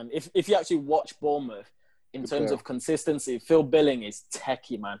 Baller, man. If you actually watch Bournemouth, in Good terms player. of consistency, Phil Billing is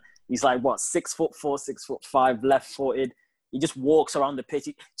techie, man. He's like, 6'4", 6'5", left-footed. He just walks around the pitch.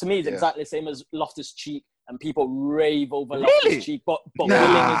 To me, it's Yeah. exactly the same as Loftus-Cheek, and people rave over Really? Loftus-Cheek. But Nah. Billing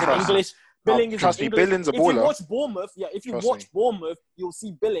is in Trust- English. Billing is trust in me, English. Billing's a If you baller. watch Bournemouth, Trust me. you'll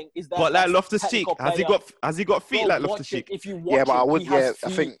see Billing is there. But like Loftus-Cheek, has he got feet like Loftus-Cheek? If you watch Yeah, but I it, would. he has I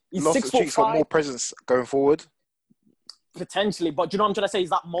feet. think He's Loftus-Cheek's got 6'5", more presence going forward. potentially, but do you know what I'm trying to say? Is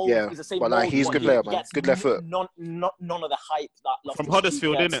that mold Yeah, is the same but, mold. like, he's but good he player, man. gets Good left foot. None of the hype that From Loftus-Cheek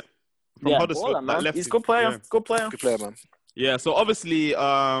Huddersfield, gets. innit? From Yeah, Huddersfield, baller, man. that left He's a good player. yeah. Good player. Good player, man. Yeah, so obviously,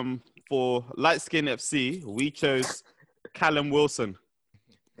 for Light Skin FC, we chose Callum Wilson.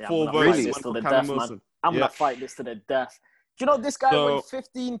 Yeah, 4 I'm gonna votes fight Really? this went to for the Callum death, man. Wilson. I'm Yeah. gonna fight this to the death. Do you know this guy So- won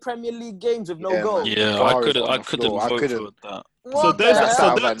 15 Premier League games with no Yeah, goals? man. Yeah, Bar I is couldn't. on I the couldn't floor. I vote couldn't. for that. So What those the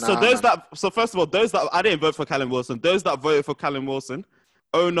that, hell? so first of all, those that I didn't vote for Callum Wilson. Those that voted for Callum Wilson,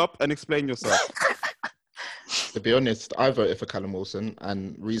 own up and explain yourself. To be honest, I voted for Callum Wilson,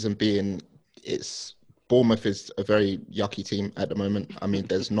 and reason being, it's Bournemouth is a very yucky team at the moment. I mean,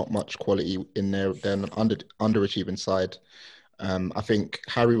 there's not much quality in there. They're an underachieving side. I think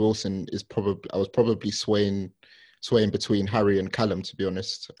Harry Wilson is I was probably swaying between Harry and Callum, to be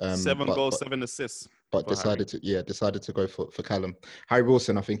honest. 7 goals, but 7 assists. but for decided to go for Callum. Harry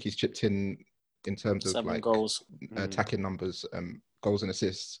Wilson, I think he's chipped in terms of 7 like goals. attacking numbers, goals and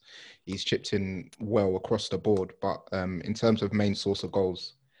assists. He's chipped in well across the board, but in terms of main source of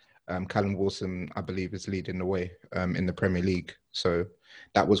goals, Callum Wilson, I believe, is leading the way in the Premier League. So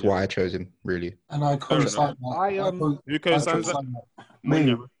that was why I chose him, really. And I co-sign that. You co-sign that? co-sign that.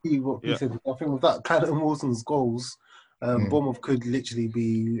 Mainly, repeat what Yeah. you said. I think with that Callum Wilson's goals, Bournemouth could literally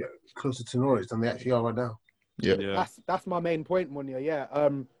be closer to Norwich than they actually are right now. Yeah. Yeah. That's my main point, Munya. Yeah.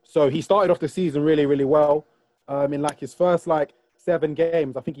 So he started off the season really, really well. In like his first 7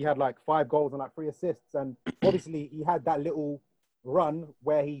 games, I think he had 5 goals and 3 assists. And obviously he had that little run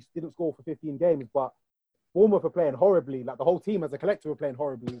where he didn't score for 15 games, but Bournemouth were playing horribly. Like the whole team as a collective were playing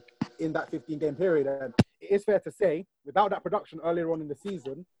horribly in that 15-game period. And it is fair to say, without that production earlier on in the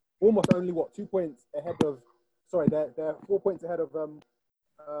season, Bournemouth are only 2 points ahead of. Sorry, they're 4 points ahead of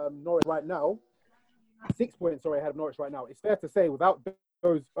Norwich right now. 6 points, ahead of Norwich right now. It's fair to say, without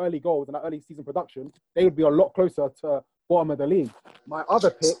those early goals and that early season production, they would be a lot closer to bottom of the league. My other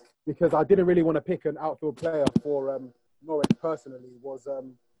pick, because I didn't really want to pick an outfield player for Norwich personally, was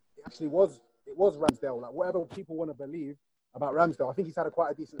it was Ramsdale. Like, whatever people want to believe about Ramsdale, I think he's had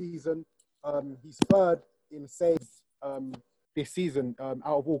quite a decent season. He's third in saves this season out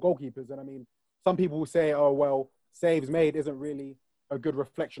of all goalkeepers. And I mean, some people will say, oh, well, saves made isn't really a good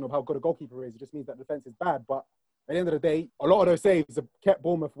reflection of how good a goalkeeper is. It just means that defense is bad. But at the end of the day, a lot of those saves have kept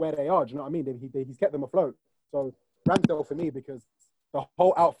Bournemouth where they are. Do you know what I mean? He's kept them afloat. So Ramsdale for me, because the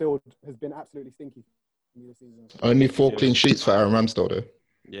whole outfield has been absolutely stinky this season. Only 4 clean sheets for Aaron Ramsdale, though.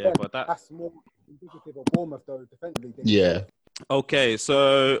 Yeah, but that's more indicative of Bournemouth, though, defensively. Yeah. Okay,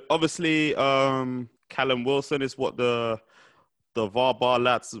 so obviously, Callum Wilson is what the VAR bar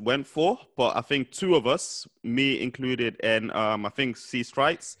lads went for, but I think two of us, me included, and I think C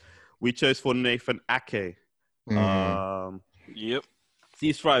Strikes, we chose for Nathan Ake. Yep.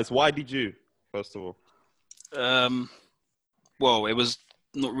 C Strikes, why did you, first of all? Well, it was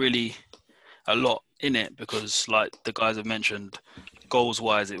not really a lot in it because, like the guys have mentioned,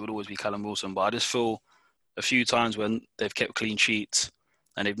 goals-wise, it would always be Callum Wilson. But I just feel a few times when they've kept clean sheets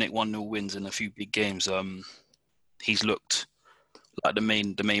and they've nicked 1-0 wins in a few big games, he's looked like the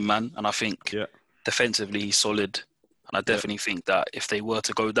main man. And I think defensively he's solid. And I definitely think that if they were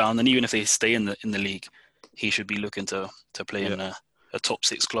to go down, and even if they stay in the league, he should be looking to play in a top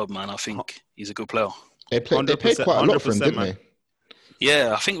 6 club, man. I think he's a good player. They paid quite a lot for him, didn't they?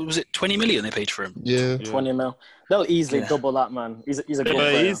 Yeah, I think, was it 20 million they paid for him? Yeah. 20 mil. They'll easily double that, man. He's a good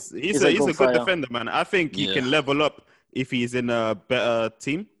player. He's a good defender, man. I think he can level up if he's in a better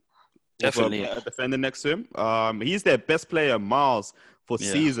team. Definitely. A defender next to him. He's their best player, Miles, for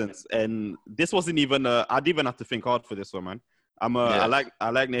seasons. And this wasn't even I didn't even have to think hard for this one, man. I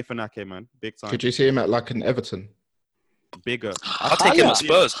like Nathan Ake, man. Big time. Could you see him at like an Everton? Bigger. I'll take him at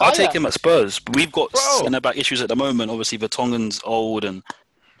Spurs. I'll take him at Spurs. We've got centre-back issues at the moment. Obviously, Vertonghen's old and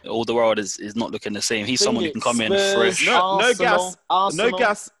Alderweireld is not looking the same. He's someone who can come in fresh. No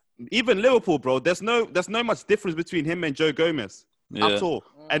gas. Even Liverpool, bro. There's no much difference between him and Joe Gomez at all.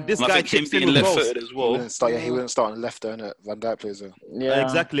 And this guy chips in with left-footed as well. He wouldn't start on left, though, innit? Van Dijk plays there. Yeah,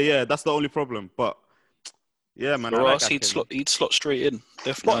 exactly. Yeah, that's the only problem. But yeah, man. For us, he'd slot straight in.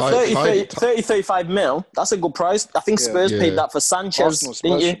 Definitely. 35 mil. That's a good price. I think Spurs paid that for Sanchez,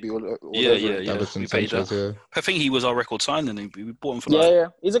 didn't you? Yeah. We paid that. I think he was our record signing. We bought him for that. Yeah.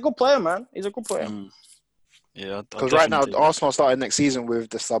 He's a good player, man. He's a good player. Yeah. Because right now, Arsenal started next season with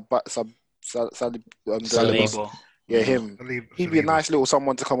the Saliba. Yeah, him. He'd be a nice little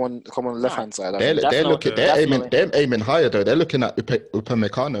someone to come on the left hand side. They're aiming higher though. They're looking at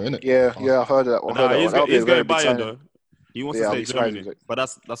Upamecano, innit? Yeah, I heard that. He's going Bayern though. He wants to stay Germany, but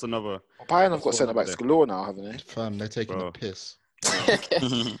that's another. Bayern have got centre backs galore now, haven't they? Fam, they're taking a piss.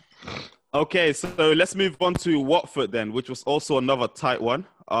 Okay, so let's move on to Watford then, which was also another tight one.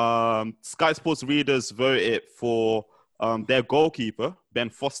 Sky Sports readers voted for their goalkeeper, Ben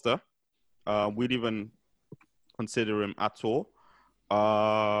Foster. We'd even consider him at all.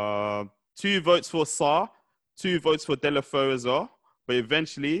 2 votes for Sarr, 2 votes for Deulofeu as well. But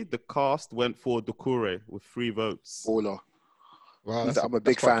eventually, the cast went for Doucouré with 3 votes. Baller. Wow, I'm a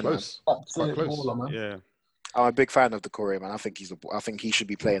big fan. Baller, man. Yeah, I'm a big fan of Doucouré, man. I think he should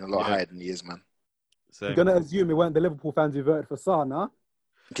be playing a lot higher than he is, man. You're gonna assume it weren't the Liverpool fans who voted for Sarr, nah?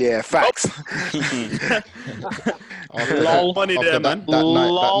 Yeah, facts. Money there, man. That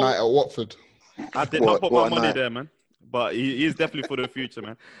night at Watford. I did not put my money there, man. But he's definitely for the future,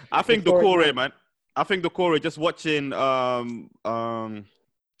 man. I think Doucouré, man. I think Doucouré, just watching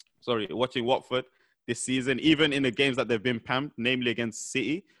Watford this season, even in the games that they've been pammed, namely against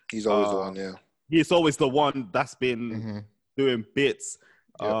City. He's always the one, yeah. He's always the one that's been doing bits.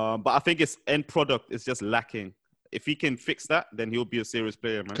 But I think his end product is just lacking. If he can fix that, then he'll be a serious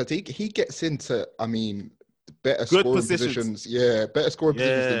player, man. Because he gets into, better scoring positions. Yeah, better scoring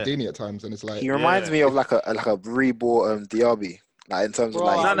positions than Dini at times, and it's like he reminds me of like a rebought Diaby, like in terms of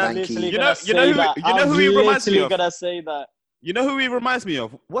like lanky. You know who he reminds me of? Gonna say that. You know who he reminds me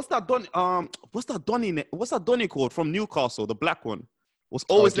of? What's that Donny called from Newcastle? The black one was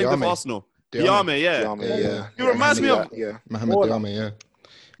always linked with Arsenal. Diame, yeah. He reminds me of Mohamed Diame, yeah.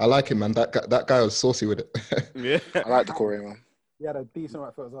 I like him, man. That guy was saucy with it. Yeah, I like Doucouré, man. He had a decent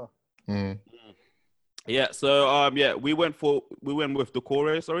right foot as well. Yeah, so we went with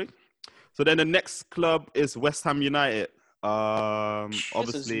Doucouré, sorry. So then the next club is West Ham United. This is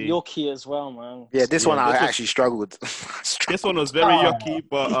Obviously, yucky as well, man. Yeah, this one I this was- actually struggled. this one was very yucky,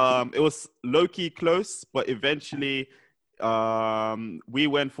 but it was low-key close. But eventually, we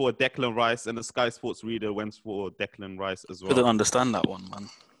went for Declan Rice, and the Sky Sports reader went for Declan Rice as Couldn't well. understand that one, man.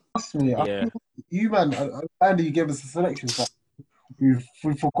 Trust me, I Yeah. think you man, Andy, you gave us the selections. But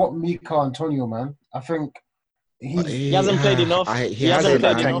we forgot Mika Antonio, man. I think He hasn't played enough. He hasn't hasn't,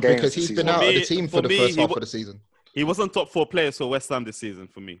 played man, enough. because he's been For out of me- the team for for the me, first he half wa- of the season. He wasn't top 4 players for West Ham this season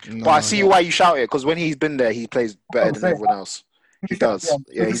for me. No, But I see why you shout it, because when he's been there, he plays better I'm than saying- everyone else. He does.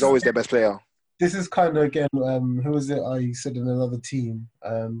 Yeah, he's always their best player. this is kind of again. Who was it? I said in another team.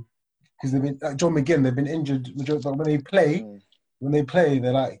 Because they've been John McGinn. They've been injured. But when they play,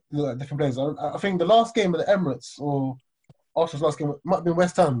 they're like different players. I think the last game of the Emirates or Arsenal's last game might have been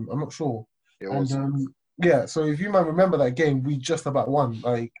West Ham. I'm not sure. Yeah, it was. And yeah, so if you might remember that game, we just about won.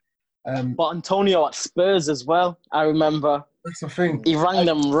 Like, But Antonio at Spurs as well. I remember that's the thing. he ran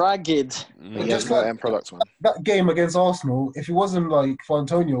them ragged. Yeah, just no like- end products, man. That game against Arsenal, if it wasn't like for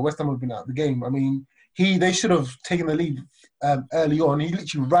Antonio, West Ham would have been out of the game. I mean, they should have taken the lead early on. He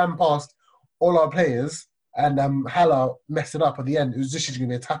literally ran past all our players, and Haller messed it up at the end. It was just going to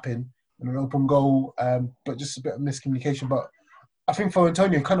be a tap-in and an open goal, but just a bit of miscommunication. But I think for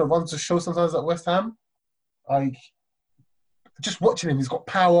Antonio, it kind of wants to show sometimes at West Ham. Like, just watching him, he's got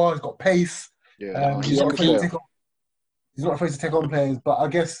power, he's got pace. Yeah, He's not afraid to take on. He's not afraid to take on players, but I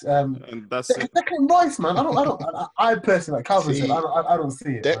guess And that's it. Declan Rice, man. I personally, like Calvin said, See, I don't see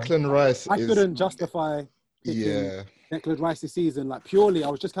it. man. Declan Rice I is couldn't justify picking yeah. Declan Rice this season. Like purely, I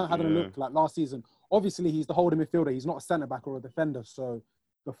was just kind of having Yeah. a look. Like last season, obviously he's the holding midfielder. He's not a centre back or a defender, so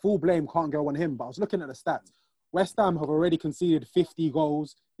the full blame can't go on him. But I was looking at the stats. West Ham have already conceded 50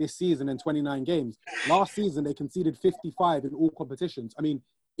 goals this season in 29 games. Last season they conceded 55 in all competitions. I mean,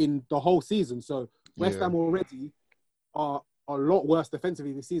 in the whole season. So West Yeah. Ham already are a lot worse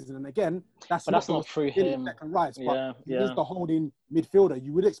defensively this season. And again, that's But that's the not through responsibility him. of Declan Rice. But Yeah, he yeah. is the holding midfielder.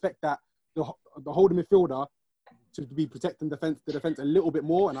 You would expect that the holding midfielder to be protecting the defense a little bit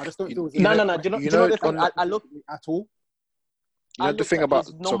more, and I just don't feel. No. Do you know the thing? I look at all, You know the thing about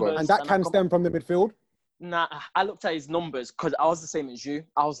and that can stem from the midfield. Nah, I looked at his numbers because I was the same as you.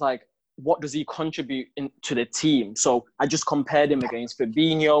 I was like, what does he contribute to the team? So I just compared him against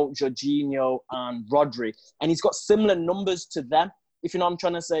Fabinho, Jorginho, and Rodri. And he's got similar numbers to them, if you know what I'm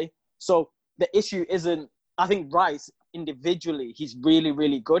trying to say. So the issue isn't, I think Rice, individually, he's really,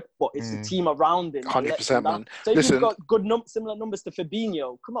 really good, but it's the team around him. that lets 100%, him down. man. So if Listen, you've got good similar numbers to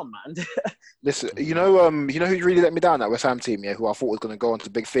Fabinho, come on, man. listen, you know who really let me down, that West Ham team, yeah, who I thought was going to go on to the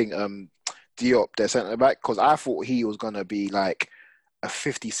big thing, Diop, their centre back, because I thought he was going to be like a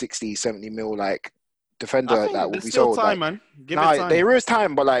 50, 60, 70 mil like defender I think that would there's be still sold. time, Like, man. Give it time. there is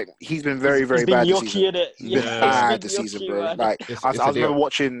time, but like he's been very, very He's been bad this yucky, season. innit? He's been Yeah, bad he's this been season, yucky, bro. man. Like It's I a remember deal.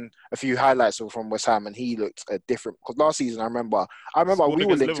 watching a few highlights from West Ham, and he looked different. Because last season, I remember Scored we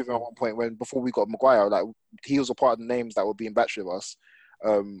were against linked to him at Liverpool. one point before we got Maguire. Like he was a part of the names that were being batched with us,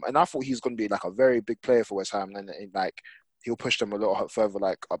 and I thought he was going to be like a very big player for West Ham, and like he'll push them a lot further,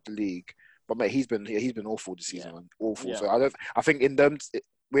 like up the league. But mate, he's been awful this season, man. Awful. Yeah. So I think in them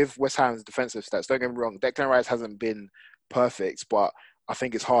with West Ham's defensive stats, don't get me wrong, Declan Rice hasn't been perfect, but I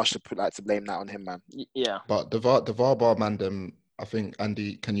think it's harsh to blame that on him, man. Yeah. But the VAR bar mandem, I think,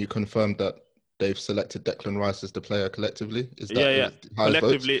 Andy, can you confirm that they've selected Declan Rice as the player collectively? Is that Yeah. highest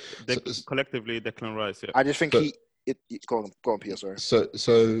votes? Collectively, Declan Rice. Yeah. I just think But- go on, Peter. Sorry.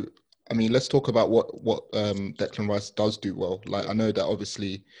 So I mean, let's talk about what Declan Rice does do well. Like, I know that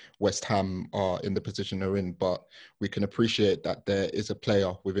obviously West Ham are in the position they're in, but we can appreciate that there is a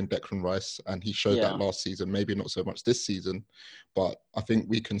player within Declan Rice, and he showed that last season. Maybe not so much this season, but I think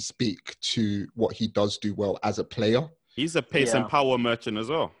we can speak to what he does do well as a player. He's a pace and power merchant as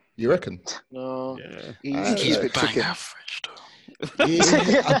well. You reckon? No, Yeah. he's a bit bang chicken. average, though.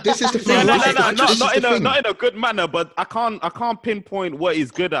 This is the thing. No, This is the thing. not in a good manner, but I can't pinpoint what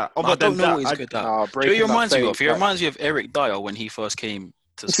he's good at. I don't know what he's good at. Nah, Do you know what he breaking reminds that me fade, of? He like- reminds me of Eric Dyer when he first came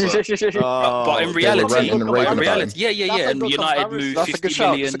to Spurs. But in They were reality, ranting and raving about him. yeah, That's a and good United comparison. moved That's a 50 good shout.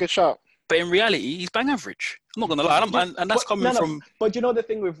 million. That's a good shout. But in reality, he's bang average. I'm not gonna lie, and that's coming from. But you know the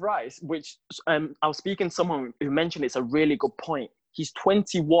thing with Rice, which I was speaking to someone who mentioned it's a really good point. He's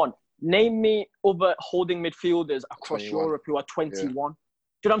 21. Name me other holding midfielders across 21. Europe who are 21. Do you know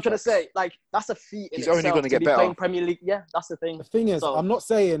what I'm trying to say? Like, that's a feat in He's only itself gonna get be better. playing Premier League. Yeah, that's the thing. The thing is, So- I'm not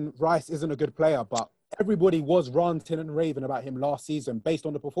saying Rice isn't a good player, but everybody was ranting and raving about him last season based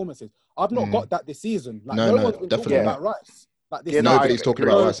on the performances. I've not got that this season. Like, No, no one's been definitely talking not. about Rice. Like this Yeah, season. no, Nobody's talking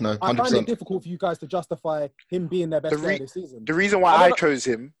about Rice, no, I find it 100%. difficult for you guys to justify him being their best The player this season. The reason why I I don't chose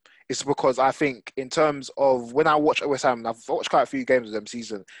him it's because I think in terms of when I watch West Ham, I've watched quite a few games of them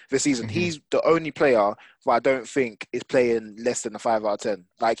this season. He's the only player who I don't think is playing less than a 5 out of 10.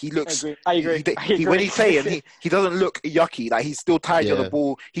 Like he looks, I agree. When he's playing, he doesn't look yucky. Like he's still tidy on the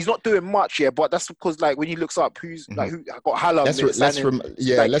ball. He's not doing much yet, but that's because like when he looks up, who's like who got Haller.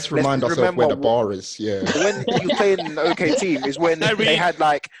 Let's remind ourselves where the bar is. Yeah. When he was playing in the OK team is when they had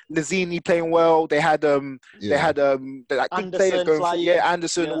like Lanzini playing well. They had good players going for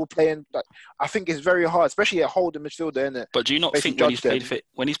Anderson all playing. Like, I think it's very hard, especially at holding midfielder, isn't it? But do you not think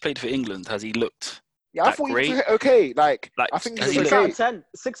when he's played for England, has he looked? Yeah, I thought he was okay. Like I think he's okay.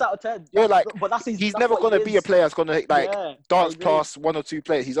 6 out of 10. Yeah, like but he's never going to be a player that's going to dance past 1 or 2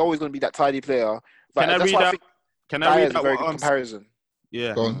 players. He's always going to be that tidy player. But Can I read that? Very good comparison.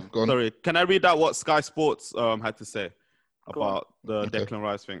 Yeah. Go on. Sorry. Can I read out what Sky Sports had to say about the Declan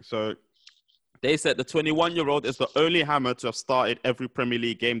Rice thing? So they said the 21-year-old is the only Hammer to have started every Premier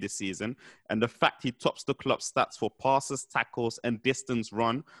League game this season, and the fact he tops the club stats for passes, tackles, and distance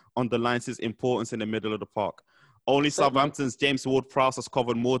run underlines his importance in the middle of the park. Only Southampton's James Ward-Prowse has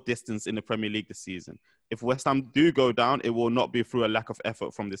covered more distance in the Premier League this season. If West Ham do go down, it will not be through a lack of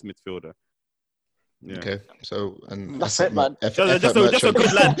effort from this midfielder. Yeah. Okay, so that's it, man. Just a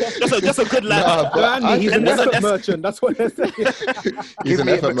good lad. Just a good lad. Andy, he's an effort merchant. That's what they're saying. He's an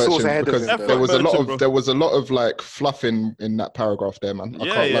effort merchant because there was a lot of like fluffing in that paragraph there, man.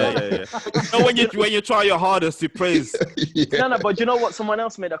 Yeah. So when you try your hardest to praise. No, but you know what? Someone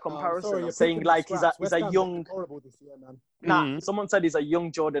else made a comparison saying like he's a young. Someone said he's a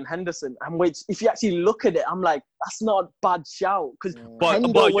young Jordan Henderson, and which if you actually look at it, I'm like, that's not a bad shout because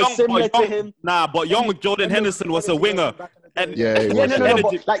Hendo was similar to him. Nah, but young Jordan Henderson was a winger. And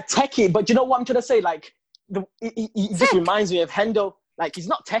but like techie. But you know what I'm trying to say? Like, he just reminds me of Hendo. Like, he's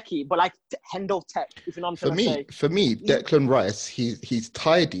not techie, but like Hendo tech. If you know what I'm trying to say. For me, Declan Rice, he's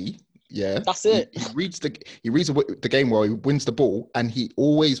tidy. Yeah, that's it. He reads the game well. He wins the ball, and he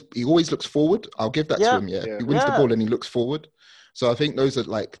always looks forward. I'll give that to him. Yeah, he wins the ball and he looks forward. So I think those are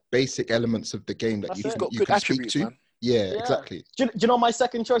like basic elements of the game that you can speak to. Man. Yeah, exactly. Do you know my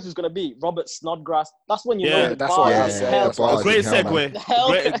second choice is going to be Robert Snodgrass? That's when you know that's what Great segue.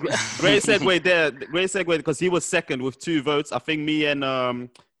 Great segue there. Great segue because he was second with 2 votes. I think me and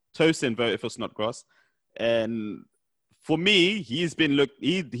Tosin voted for Snodgrass, and for me, he's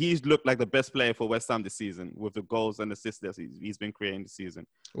looked like the best player for West Ham this season with the goals and assists that he's been creating this season.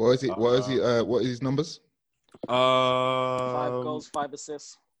 What is his numbers? 5 goals, 5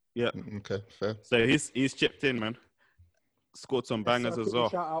 assists. Yeah. Okay, fair. So he's chipped in, man. Scored some bangers as well.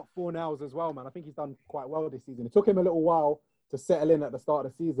 Shout out Fornals as well, man. I think he's done quite well this season. It took him a little while to settle in at the start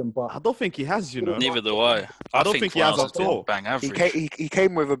of the season, but I don't think he has, you know. Neither do I. I don't think he has at all. Bang average. He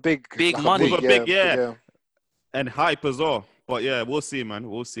came with a big money. With a big and hype as well. But yeah, we'll see, man.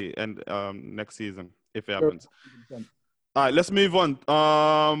 We'll see. And next season, if it happens. 100%. All right, let's move on.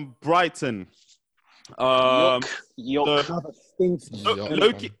 Brighton. Yuck.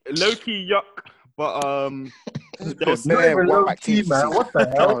 Low-key yuck. But man, what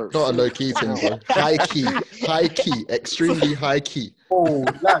the hell? Not a low key thing, bro. High key, extremely high key. Oh,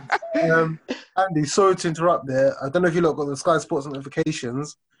 lads. Andy, sorry to interrupt there. I don't know if you lot got the Sky Sports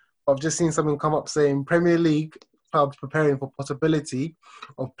notifications. I've just seen something come up saying Premier League clubs preparing for possibility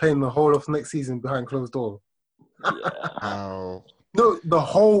of playing the whole of next season behind closed door. Wow. No, the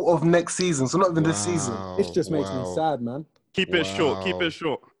whole of next season, so not even this season. This just makes me sad, man. Keep it short.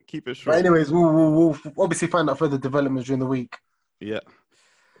 But anyways, we'll obviously find out further developments during the week. Yeah.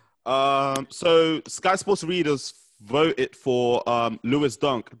 So Sky Sports readers voted for Lewis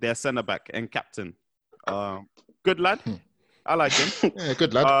Dunk, their centre back and captain. Good lad. I like him. Yeah,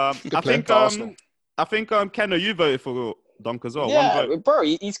 good lad. I think Kenno, you voted for Dunk as well. Yeah, One vote. bro,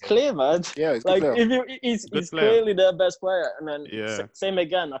 he's clear, man. Yeah, he's like player. He's clearly their best player. And then same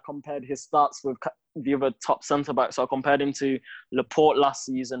again. I compared his stats with the other top centre backs. So I compared him to Laporte last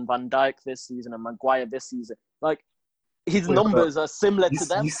season, Van Dijk this season, and Maguire this season. Like his numbers are similar to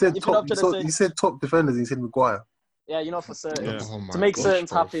them. You said top defenders. You said Maguire. Yeah, you know, for certain. To make certain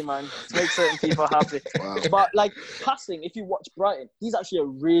happy, man. To make certain people happy. Wow. But, like, passing, if you watch Brighton, he's actually a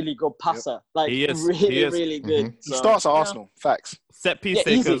really good passer. Yep. Like, he is. Really good. Mm-hmm. So, he starts at Arsenal. Facts. Set piece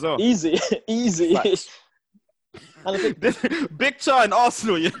taker as well. Easy. And I think Big Char in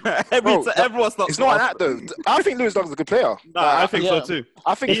Arsenal, everyone's not. It's not that though. I think Lewis Dunk's a good player. I think so too.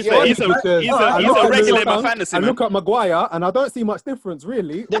 I think he's a regular in my fantasy. I look at Maguire and I don't see much difference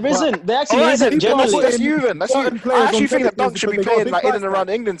really. There isn't. There actually isn't. Generally, that's you then. That's you. I actually think that Dunk should be playing like in and around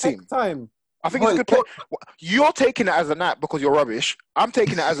the England team. I think it's a good play. You're taking it as a nap because you're rubbish. I'm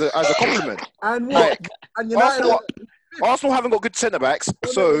taking it as a compliment. And what? And United. Arsenal haven't got good centre backs,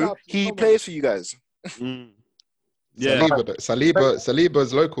 so he plays for you guys. Yeah,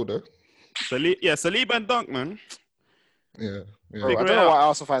 Saliba's local though. Saliba and Dunk, man. Yeah. Bro, I don't know why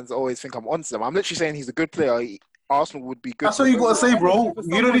Arsenal fans always think I'm onto them. I'm literally saying he's a good player. Arsenal would be good. That's all you gotta say, bro.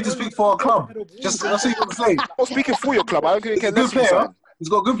 You don't need to speak for our club. Just that's all you gotta say. I'm not speaking for your club. I don't care. Good player. He's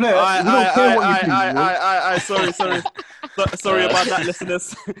got a good player. We don't care what you think. Sorry about that,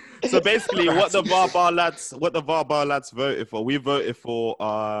 listeners. So basically, what the VAR lads voted for, we voted for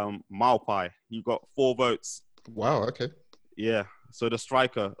Maupai. He got 4 votes. Wow. Okay. Yeah. So the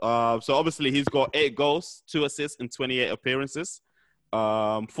striker. So obviously he's got 8 goals, 2 assists, and 28 appearances.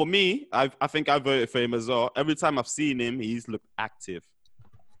 For me, I think I voted for him as well. Every time I've seen him, he's looked active.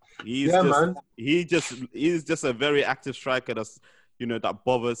 He's just a very active striker. That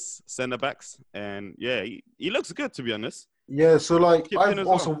bothers centre backs, and yeah, he looks good, to be honest. Yeah, so like I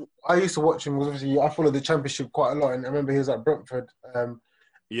used to watch him. Obviously, I followed the Championship quite a lot, and I remember he was at Brentford. I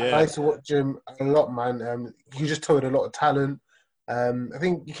used to watch him a lot, man. He just showed a lot of talent. I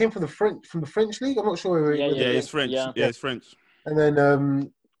think he came from the French league. I'm not sure. He's French. Yeah, he's French. And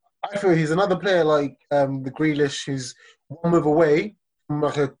then I feel he's another player like the Grealish, who's one move away from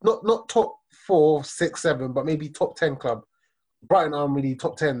like a not top 4, 6, 7, but maybe top 10 club. Brighton aren't really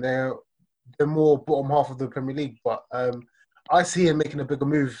top 10. They're more bottom half of the Premier League. But I see him making a bigger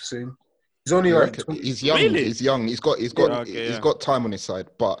move soon. He's only he's young. Really? He's young. He's got time on his side.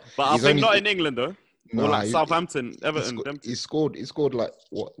 But I think not in England though. Or like Southampton, Everton. He scored like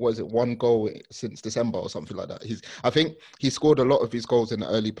what was it, 1 goal since December or something like that. I think he scored a lot of his goals in the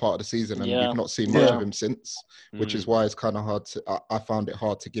early part of the season, and we've not seen much of him since, which is why it's kind of hard to. I found it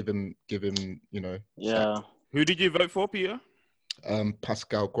hard to give him. Yeah. Who did you vote for, Peter?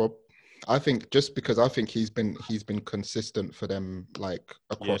 Pascal Grob. I think just because I think he's been consistent for them, like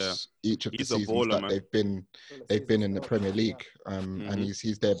across each of the seasons that they've been in the Premier League, and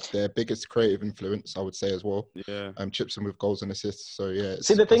he's their biggest creative influence, I would say, as well. Yeah. Chips him with goals and assists. So yeah.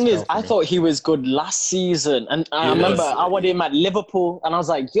 See, the thing is, I thought he was good last season, and I remember I wanted him at Liverpool, and I was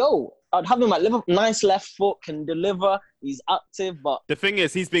like, yo, I'd have him at Liverpool. Nice left foot, can deliver. He's active, but the thing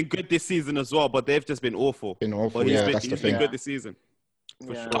is, he's been good this season as well, but they've just been awful. But he's been good this season.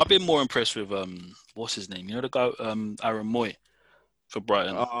 Sure. I've been more impressed with what's his name? You know the guy Aaron Moy for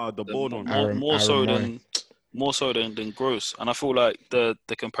Brighton. The board one. More so than Gross. And I feel like the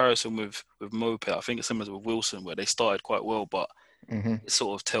comparison with Mope, I think it's similar with Wilson, where they started quite well, but it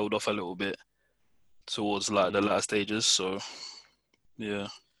sort of tailed off a little bit towards like the latter stages. So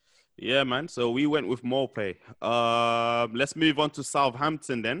yeah, man. So we went with Mope. Let's move on to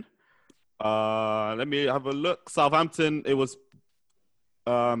Southampton then. Let me have a look. Southampton, it was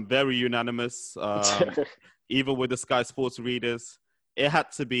very unanimous, even with the Sky Sports readers. It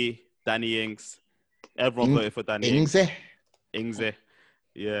had to be Danny Ings. Everyone voted for Danny Ings.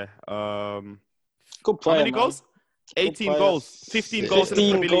 Yeah. Good player, how many goals? 18 goals. 15 goals in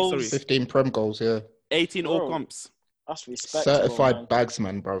the Premier League, sorry. 15 Prem goals, yeah. 18 all comps. That's respectable, certified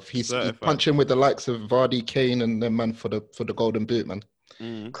bagsman, bro. He's punching with the likes of Vardy, Kane, and them man for the Golden Boot, man.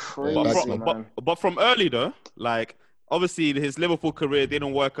 Crazy, but from early though, like obviously his Liverpool career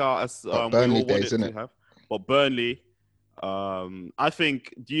didn't work out as we all wanted to have. But Burnley, I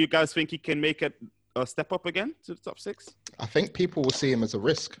think. Do you guys think he can make a step up again to the top 6? I think people will see him as a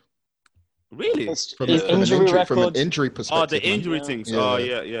risk. Really? From an injury perspective. Oh, the injury things. Yeah. Oh,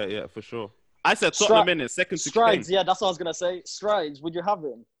 yeah, for sure. I said Tottenham in it, second to Strides, Kane. yeah, that's what I was going to say. Strides, would you have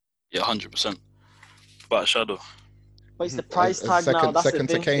him? Yeah, 100%. But Shadow. But it's the price tag now. That's the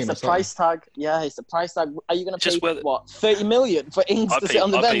thing. It's the price tag. Yeah, it's the price tag. Are you going to pay what 30 million for Ings to sit on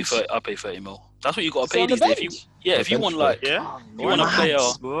the bench? I pay 30 mil. That's what you got to pay these days. If you want you want a player,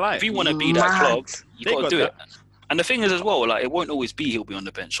 if you want to be that club, you got to do it. And the thing is as well, like it won't always be he'll be on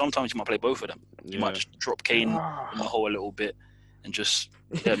the bench. Sometimes you might play both of them. You might just drop Kane in the hole a little bit and just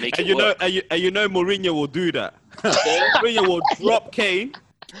make it work. Mourinho will do that. Mourinho will drop Kane.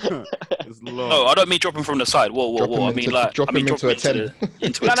 No, I don't mean dropping from the side. Whoa. I mean drop him into a 10.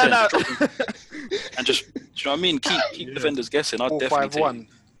 Into a 10. No. And just, do you know what I mean? Keep defenders guessing. I'd definitely 4-5-1.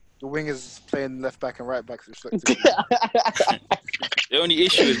 The wingers playing left back and right back respectively. The only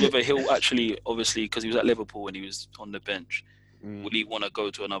issue is whether he'll actually, obviously, because he was at Liverpool and he was on the bench, will he want to go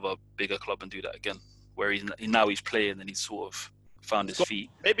to another bigger club and do that again? Where now he's playing and he's sort of found his feet.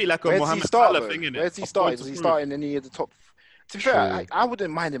 Maybe like a Mohamed Salah thing, innit? Where's he started? Does he start in any of the top? To be fair, I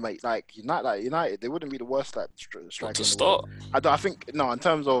wouldn't mind him, mate. Like United, they wouldn't be the worst striker to start. I think in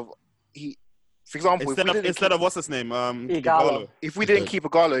terms of for example, instead of what's his name, Igalo. If we didn't keep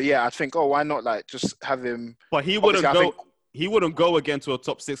Igalo, I think, why not just have him? But he wouldn't go. he wouldn't go again to a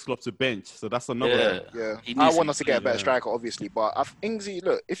top 6 club to bench. So that's another. Yeah, He I needs want to us to get a better yeah. striker, obviously. But Ingsy,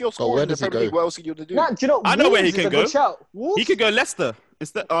 look, if you're where scoring in the does he Premier League, go? what else are you gonna do? Nah, do you know? I know where he Wolves is can a good go. shout. Wolves? He could go Leicester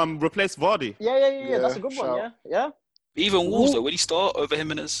instead. Replace Vardy. Yeah. That's a Yeah, good one. shout. Yeah. Even Wolves, though, when he start over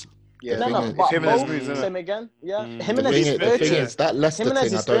Jimenez. Yeah, The No, thing is- but Jimenez both moves, innit? same again. Yeah, Mm. The Jimenez thing, is is, the 30. thing is that Leicester Jimenez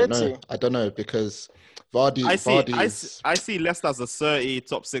thing, I is don't 30. know. I don't know because Vardy. I see Leicester as a 30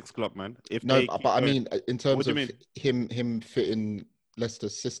 top 6 club, man. If No, they but keep I going. mean, in terms do of you mean? him fitting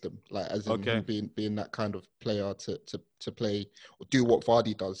Leicester's system, like as in Okay. him being that kind of player to play, do what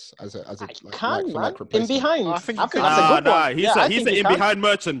Vardy does as a like Can for man like in replacement. behind. I think he could. that's a good one. He's Yeah, I he's think an he in can. behind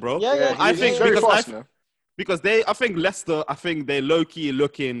merchant, bro. Yeah. I he's think very because fast, man. Because I think Leicester, they're low key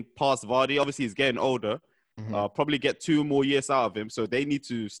looking past Vardy. Obviously, he's getting older. Mhm. Probably get 2 more years out of him. So they need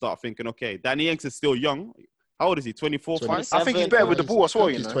to start thinking, okay, Danny Ings is still young. How old is he? 24, 5? I think he's better with the ball as well.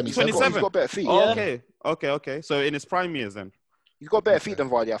 You He's know, 27. He's got better feet. Oh, Yeah. okay. So in his prime years, then. He's got better feet than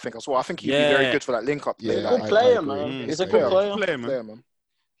Vardy, I think, as well. I think he'd be very Yeah. good for that link up. Yeah, He's a like, good player, agree. man. He's Good a good player. Player, man. player, man.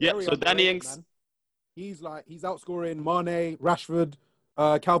 Yeah. Very So Danny underrated, Ings. man. He's outscoring Mane, Rashford,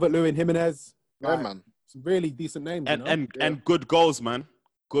 Calvert-Lewin, Jimenez. Yeah, Like, man. some really decent names. And you know? and good goals, man.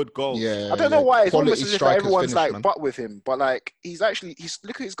 Good goals. Yeah, I don't know why it's Quality almost as if strikers everyone's finish, like man. butt with him, but like he's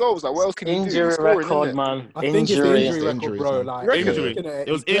look at his goals. Like what else can he do? Injury He's scoring, record, innit? man. I think it's the Injury. injury record, Injuries, bro. man. Like, You reckon? Injury. looking at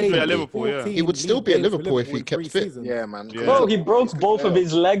It was he played injury at Liverpool, yeah. 14 He would still league be at games for Liverpool if he in kept 3 fit. seasons. Yeah, man. Yeah. Bro, he broke could both of fail.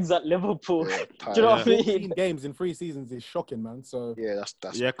 his legs at Liverpool. Yeah, Do you know what I mean? 14 games in 3 seasons is shocking, man. So Yeah,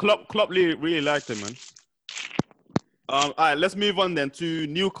 that's Yeah, Klopp really liked him, man. All right, let's move on then to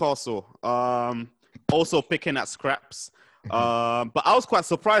Newcastle. Also picking at scraps. But I was quite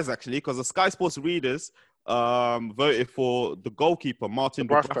surprised actually because the Sky Sports readers voted for the goalkeeper Martin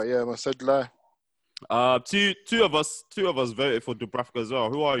Dubravka. Dubravka. Yeah, man. So did I. Two of us voted for Dubravka as well.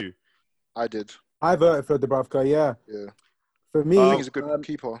 Who are you? I did. I voted for Dubravka. Yeah, Yeah, for me, I think he's a good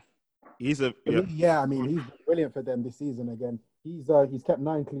keeper. He's a for me, I mean, he's been brilliant for them this season again. He's kept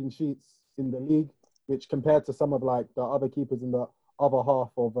 9 clean sheets in the league, which compared to some of like the other keepers in the other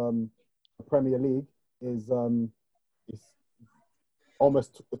half of the Premier League is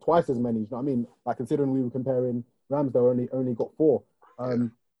almost twice as many. You know what I mean? Like considering we were comparing Ramsdale only got 4.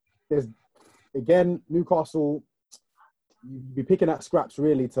 There's again Newcastle. You'd be picking at scraps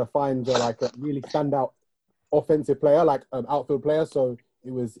really to find like a really standout offensive player, like an outfield player. So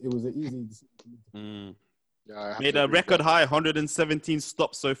it was an easy decision. Yeah, I have made to a agree with record that. high 117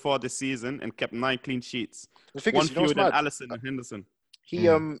 stops so far this season and kept 9 clean sheets. The thing One is, you know what's fewer than mad? Alisson and Henderson.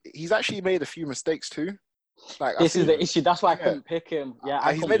 He's actually made a few mistakes too. Like This is the issue. That's why I Yeah. couldn't pick him.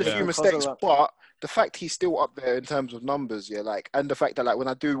 Yeah, he's made a few because of mistakes, that. but the fact he's still up there in terms of numbers, yeah, like, and the fact that like when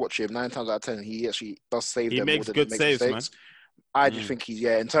I do watch him, 9 times out of 10, he actually does save He them. makes more than good he saves, man. mistakes. I just think he's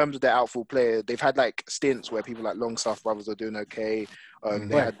in terms of their outfield player, they've had like stints where people like Longstaff brothers are doing okay.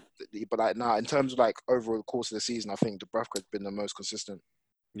 They had, but like now in terms of like overall the course of the season, I think Dubravka has been the most consistent.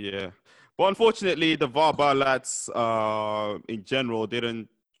 Yeah. But unfortunately, the VAR lads in general didn't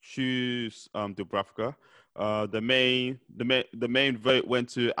choose Dubravka. The main vote went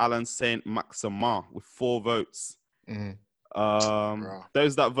to Alan Saint Maximin with 4 votes.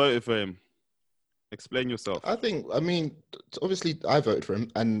 Those that voted for him. Explain yourself. I mean, obviously I voted for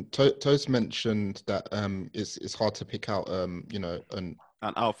him, and Toast mentioned that it's hard to pick out an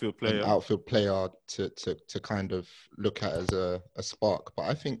outfield player, to kind of look at as a spark. But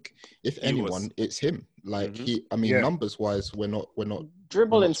I think if anyone, it's him. Like numbers wise, we're not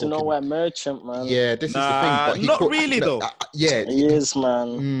dribble we're not into talking- nowhere, merchant man. Yeah, this is the thing. But he not really though. Yeah, He is,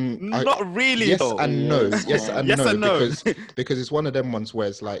 man. Not really yes though. and no. Yes and Yes no. and no. because it's one of them ones where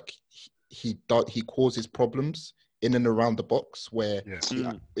it's like he causes problems in and around the box where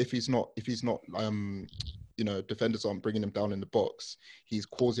if he's not defenders aren't bringing him down in the box, he's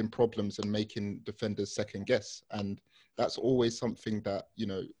causing problems and making defenders second guess. And that's always something that,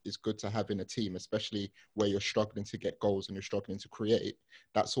 is good to have in a team, especially where you're struggling to get goals and you're struggling to create.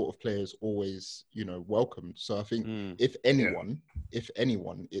 That sort of player is always, welcomed. So I think if anyone,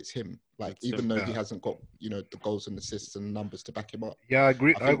 it's him. Like, It's even him, though he hasn't got, the goals and assists and numbers to back him up. Yeah, I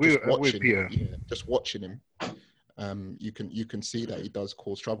agree. I think agree just with watching Pierre. him, just watching him, you can see that he does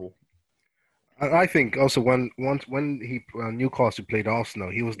cause trouble. I think also when Newcastle played Arsenal,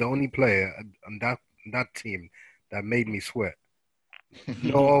 he was the only player on that team that made me sweat.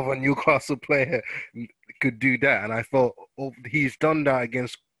 No other Newcastle player could do that, and I thought he's done that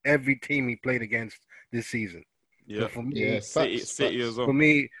against every team he played against this season. Yeah, so for me, City as well.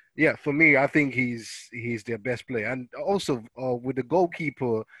 For me, I think he's their best player, and also with the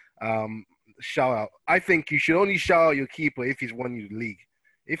goalkeeper shout out. I think you should only shout out your keeper if he's won you the league.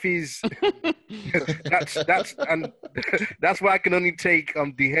 If he's that's why I can only take De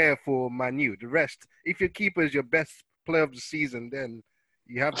Gea for Manu. The rest, if your keeper is your best player of the season, then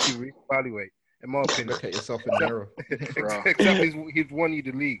you have to reevaluate. In my opinion, Look at yourself in the mirror. Except he's won you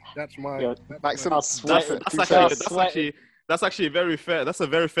the league. That's my. That's actually very fair. That's a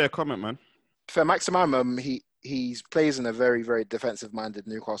very fair comment, man. For Maximum, he plays in a very, very defensive-minded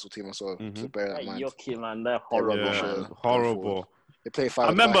Newcastle team as well. So bear that in mind. Yucky, man, they're horrible. Yeah, horrible. They play five. I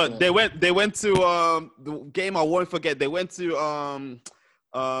remember they went to the game I won't forget. They went to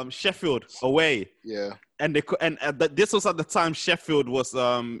Sheffield away. Yeah. And this was at the time Sheffield was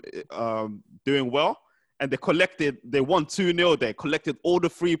doing well, and they won 2-0. They collected all the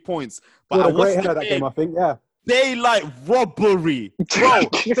 3 points. But I watched that game, I think. Yeah. Daylight robbery, bro.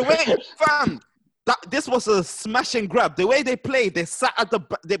 The way, fam. This was a smash and grab. The way they played, they sat at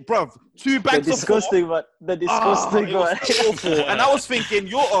bruv, 2 banks they're disgusting, but they're disgusting. It was awful. And I was thinking,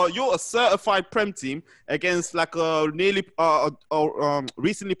 you're a certified Prem team against like a nearly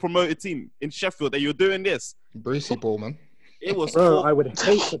recently promoted team in Sheffield, and you're doing this. Breezy ball, man. It was. Bro, I would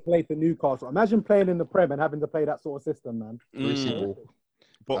hate to play for Newcastle. Imagine playing in the Prem and having to play that sort of system, man. Breezy ball.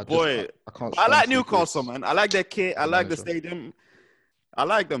 But I like Newcastle, man. I like their kit. I like the stadium. I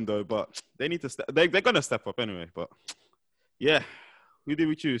like them though, but they need to they're gonna step up anyway. But yeah, who did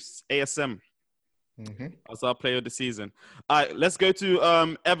we choose? ASM as our player of the season. All right, let's go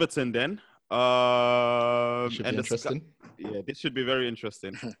to Everton then. Should be interesting. This should be very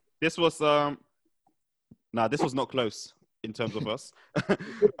interesting. This was this was not close in terms of us.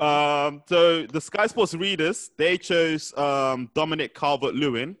 So the Sky Sports readers, they chose Dominic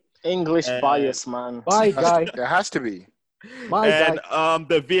Calvert-Lewin. English bias, man. Bye, guy. There has to be.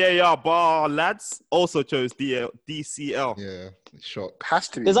 The VAR bar lads also chose DCL. Yeah, shock. Has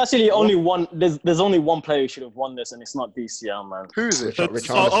to be. There's actually only one. There's only one player who should have won this, and it's not DCL, man. Who is it?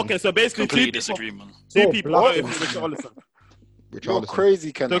 Okay, so basically completely disagree, man. Two people voted for Richarlison. You're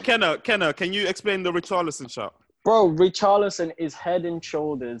crazy, Kenna. So Kenna, can you explain the Richarlison shot? Bro, Richarlison is head and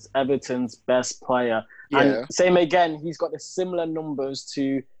shoulders Everton's best player. Yeah. And same again, he's got the similar numbers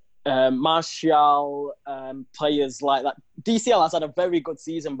to Martial, players like that. DCL has had a very good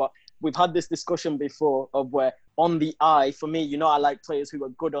season, but we've had this discussion before of where on the eye, for me, I like players who are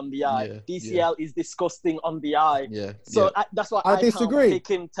good on the eye. DCL is disgusting on the eye. Yeah. So that's why I disagree. can't pick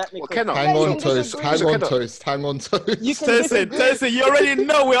him technically. Hang on, Toast. Toast, you already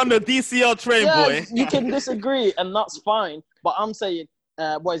know we're on the DCL train, boy. You can disagree, and that's fine. But I'm saying,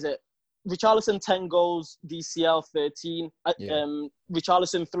 what is it? Richarlison 10 goals, DCL 13.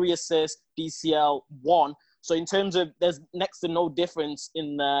 Richarlison 3 assists, DCL 1. So in terms of, there's next to no difference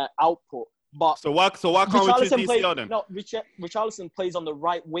in the output. But so why can't we choose DCL then? No, Richarlison plays on the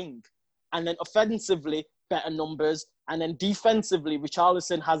right wing, and then offensively better numbers, and then defensively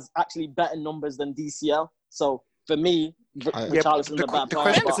Richarlison has actually better numbers than DCL. So for me, Richarlison's a bad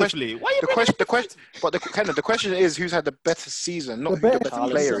player. The question is who's had the better season, not who the better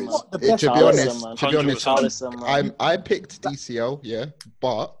player is. To be honest, I picked DCL,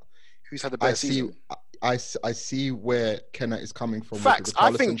 but who's had the better season? I see where Kenna is coming from. Facts.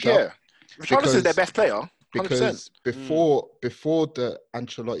 I think Richarlison is their best player. 100%. Because before the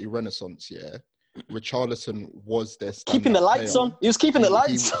Ancelotti Renaissance, Richarlison was their keeping the lights on. He was keeping the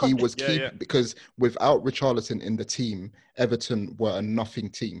lights on. He was keeping because without Richarlison in the team, Everton were a nothing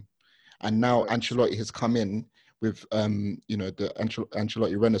team, and now Ancelotti has come in with the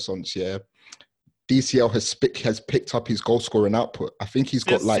Ancelotti Renaissance. DCL has picked up his goal scoring output. I think he's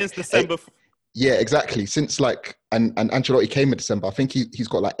got since December. Yeah, exactly. Since and Ancelotti came in December, I think he's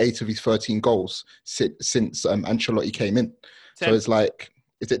got 8 of his 13 goals since Ancelotti came in. 10. So it's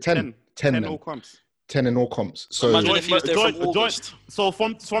is it 10? 10 in all comps. 10 in all comps. So from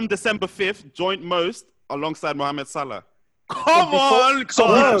December 5th, joint most alongside Mohamed Salah.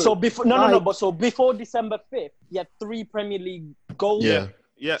 So before December 5th, he had 3 Premier League goals.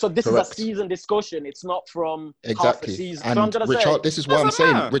 Yeah. So this is a season discussion. It's not from half the season. And so this is what I'm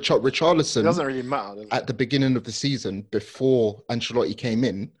saying. Richarlison, it doesn't really matter. At the beginning of the season, before Ancelotti came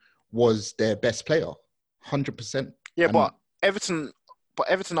in, was their best player, 100%. Yeah, but Everton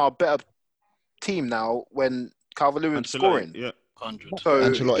are a better team now when Calvert-Lewin's scoring. Yeah. 100. So,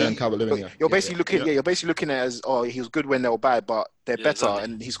 Ancelotti and Calvert-Lewin. You're basically looking at it as he was good when they were bad, but they're better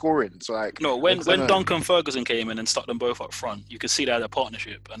and he's scoring. So when Duncan Ferguson came in and stuck them both up front, you could see they had a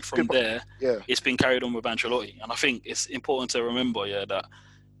partnership, and from there, it's been carried on with Ancelotti. And I think it's important to remember, that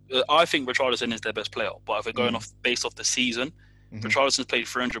I think Richarlison is their best player, but if we're going based off the season, Richarlison's played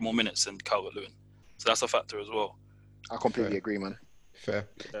 300 more minutes than Calvert-Lewin, so that's a factor as well. I completely agree, man. Fair.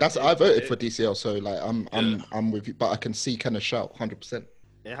 I voted for DCL, so I'm with you, but I can see kind of shout 100%.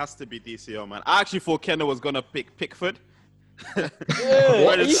 It has to be DCL, man. I actually thought Kenna was gonna pick Pickford. Are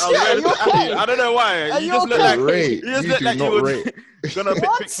you sure? Are you okay? I don't know why. Are You you just look okay? like Rate. you just You look do like you not were rate. gonna pick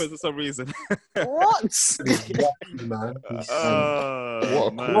What? Pickford for some reason. What? Exactly, man. What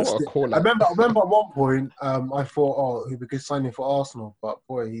a call I out. remember at one point, I thought, oh, he'd be good signing for Arsenal, but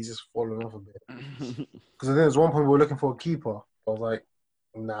boy, he's just fallen off a bit. Because I think there's one point we were looking for a keeper. I was like,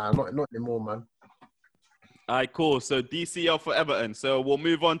 nah, not anymore, man. All right, cool. So DCL for Everton. So we'll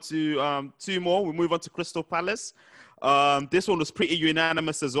move on to two more. We'll move on to Crystal Palace. This one was pretty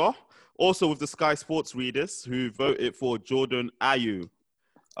unanimous as well. Also with the Sky Sports readers who voted for Jordan Ayew.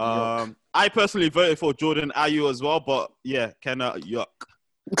 I personally voted for Jordan Ayew as well, but yeah, yuck.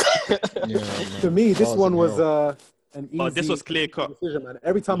 To me, this one was an easy this was clear cut decision, man.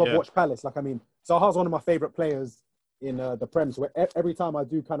 Every time I've Yeah. watched Palace, Zaha's one of my favorite players in the Prem. So every time I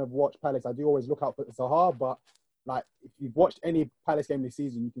do kind of watch Palace, I do always look out for Zaha. But like, if you've watched any Palace game this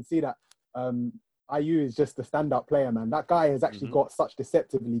season, you can see that Ayew is just the standout player, man. That guy has actually got such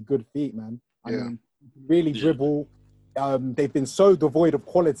deceptively good feet, man. I mean, really dribble. They've been so devoid of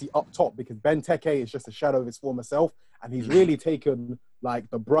quality up top because Benteke is just a shadow of his former self, and he's really taken like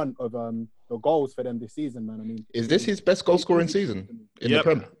the brunt of the goals for them this season, man. I mean, Is this his best goal scoring season in the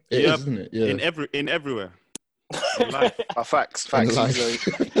Prem? It is, isn't it? Yeah. In everywhere. Facts. In He's life.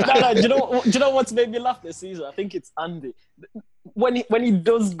 No. Do you know what's made me laugh this season? I think it's Andy. When he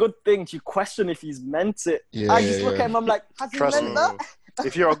does good things, you question if he's meant it. Yeah, I just look at him. I'm like, has he Trust meant me. that?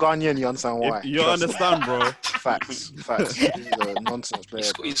 If you're a Ghanaian, you understand why. You understand, bro. Facts. He's a nonsense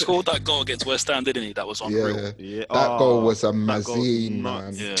player. He scored that goal against West Ham, didn't he? That was unreal. Yeah. That goal was a that goal was mazine,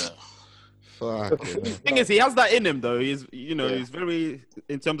 nuts. man. Yeah. Fuck. The thing is, he has that in him, though. He's very,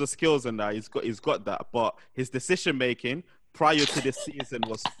 in terms of skills and that, he's got that. But his decision making prior to this season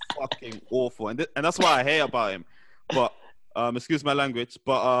was fucking awful, and that's why I hate about him. But excuse my language,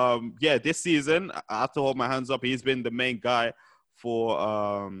 but this season I have to hold my hands up. He's been the main guy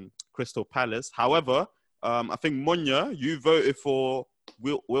for Crystal Palace. However, I think Munya, you voted for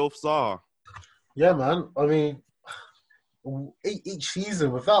Wilf Zaha. Yeah, man. I mean, each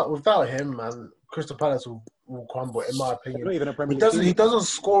season without him, man, Crystal Palace will crumble. In my opinion, not even a Premier League he doesn't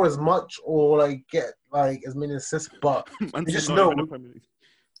score as much or like get like as many assists, but you just know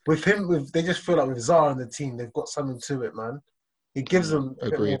with him, they just feel like with Zaha on the team, they've got something to it, man. He gives them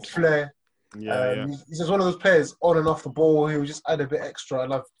a bit more flair. He's just one of those players on and off the ball who just add a bit extra.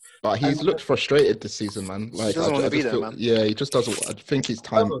 But he's looked frustrated this season, man. Like, he doesn't want to be there, man. Yeah, he just doesn't. I think his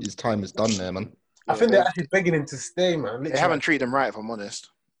time is done there, man. I think they're actually begging him to stay, man. Literally. They haven't treated him right, if I'm honest.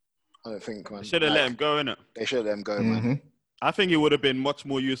 I don't think, man. Should have let him go, innit? They should have let him go, man. I think he would have been much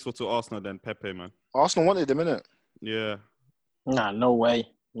more useful to Arsenal than Pepe, man. Arsenal wanted him, innit? Yeah. Nah, no way,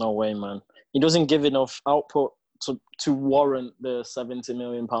 man. He doesn't give enough output to warrant the £70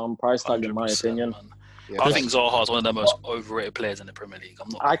 million price tag, in my opinion. Man. Yeah. I think Zaha is one of the most overrated players in the Premier League.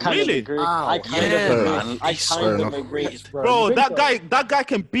 I kind of agree. I kind of agree. Bro, that guy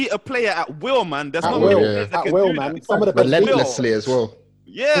can beat a player at will, man. There's at not will, many players that at can will, do man. that. Some of the best Relentlessly as well.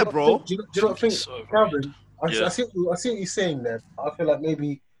 Yeah, bro. Do you not think, Calvin? I see what you're saying there. I feel like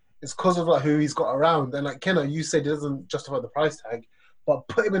maybe it's because of like who he's got around, and like Kenna, you said it doesn't justify the price tag, but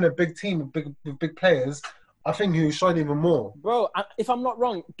put him in a big team with big players. I think he will shine even more. Bro, if I'm not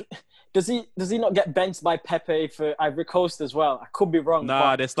wrong, does he not get benched by Pepe for Ivory Coast as well? I could be wrong.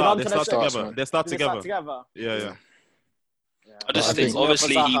 Nah, they start together. They start together. Yeah. I just think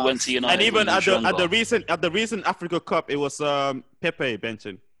obviously he went to United. And even at the recent Africa Cup, it was Pepe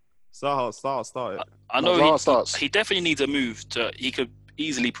benching. Zaha started. I know he definitely needs a move he could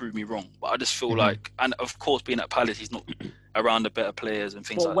easily prove me wrong, but I just feel like, and of course being at Palace, he's not around the better players and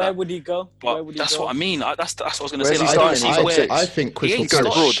things like that. Where would he go? But that's what I mean. That's what I was going to say. I think Crystal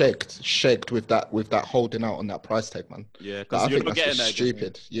Palace shagged with that holding out on that price tag, man. Yeah, because you're not getting that.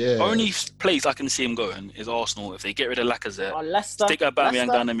 Stupid. Yeah. Only place I can see him going is Arsenal. If they get rid of Lacazette, stick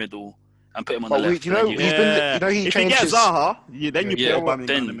Aubameyang down the middle and put him on the left. If you get Zaha, then you put Aubameyang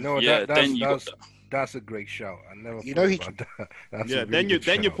down the middle. Then you got that. That's a great shout. I never. That. Then you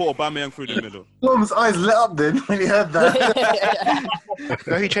put Aubameyang through the middle. Tom's eyes lit up then when he heard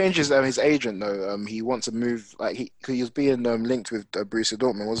that. He changes his agent though. He wants to move he was being linked with Borussia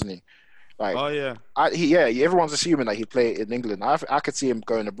Dortmund, wasn't he? Like, oh yeah. Everyone's assuming that he'd play in England. I could see him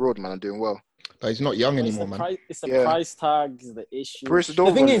going abroad, man, and doing well. But he's not young anymore, man. It's the price tag is the issue. Borussia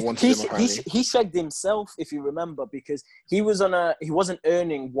The thing Dortmund is, he shagged himself, if you remember, because he wasn't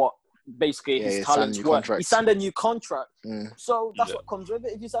earning what basically his talents were. He signed a new contract. So that's what comes with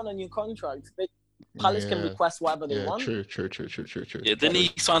it. If you sign a new contract, Palace can request whatever they want. True. Yeah, then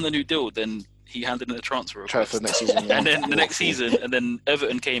he signed a new deal. Then he handed in a transfer Transfer request. next season. Yeah. And then the next season, and then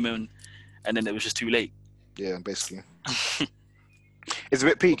Everton came in, and then it was just too late. Yeah, basically. It's a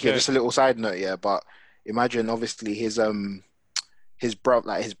bit peaky. Okay. Just a little side note, yeah. But imagine, obviously, his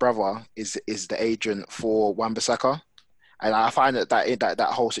brother is the agent for Wan-Bissaka, and I find that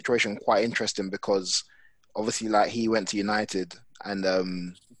whole situation quite interesting because obviously, like, he went to United and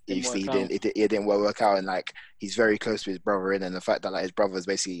it didn't work out, and like he's very close to his brother and the fact that like his brother's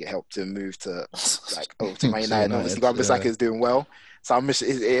basically helped him move to like to Man United. And obviously, Wan-Bissaka is doing well. So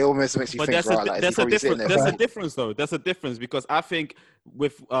it almost makes me think, right, like, there's a difference though. There's a difference because I think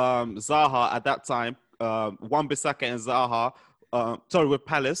with Zaha at that time, Wan-Bissaka and Zaha, with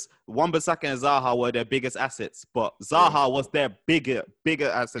Palace, Wan-Bissaka and Zaha were their biggest assets, but Zaha was their bigger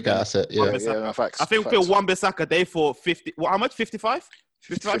asset. Yeah, asset. Yeah. No, facts. I think for Wan-Bissaka, they thought 50. How much? 55?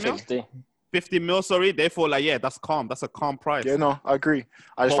 55 mil? 50 mil. Sorry, they thought like, yeah, that's calm. That's a calm price. Yeah, no, I agree.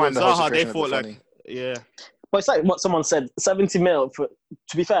 I just But find with the whole Zaha, situation they thought a bit funny. like, yeah. But it's like what someone said, 70 mil for,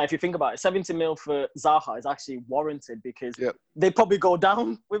 to be fair, if you think about it, 70 mil for Zaha is actually warranted because they probably go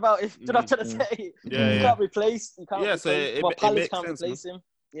down without it. Do you know what I'm trying to say? Yeah, you can't replace. You can't so replace. Palace can't replace him.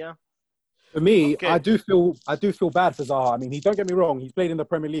 Yeah. For me, Okay. I do feel bad for Zaha. I mean, don't get me wrong, he's played in the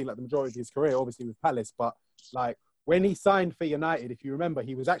Premier League like the majority of his career, obviously with Palace, but like when he signed for United, if you remember,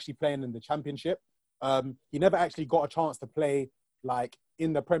 he was actually playing in the Championship. He never actually got a chance to play like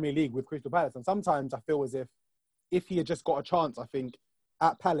in the Premier League with Crystal Palace. And sometimes I feel as if he had just got a chance, I think,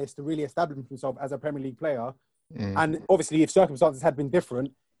 at Palace to really establish himself as a Premier League player, and obviously if circumstances had been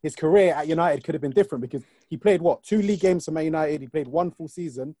different, his career at United could have been different because he played 2 league games for Man United, he played 1 full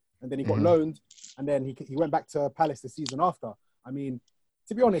season, and then he got loaned, and then he went back to Palace the season after. I mean,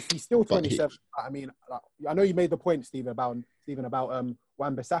 to be honest, he's still 27. I mean, like, I know you made the point, Stephen, about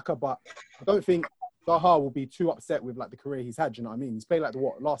Wan-Bissaka, but I don't think Zaha will be too upset with like the career he's had. You know what I mean? He's played like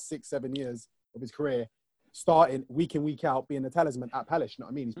the last 6-7 years of his career, starting week in, week out, being the talisman at Palace. You know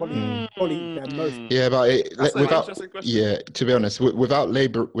what I mean? He's probably their most. Yeah, but to be honest, without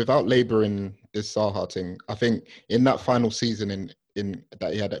labouring this Zaha thing, I think in that final season in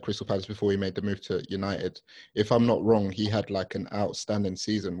that he had at Crystal Palace before he made the move to United, if I'm not wrong, he had like an outstanding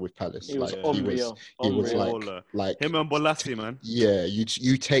season with Palace. He was unreal. He was like him and Bolasie, man. Yeah,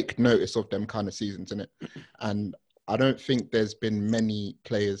 you take notice of them kind of seasons, innit? And I don't think there's been many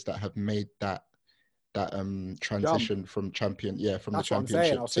players that have made that transition from Championship I was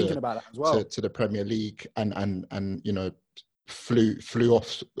thinking about that as well. to the Premier League and you know flew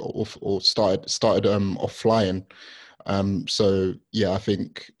off or started off flying. So yeah, I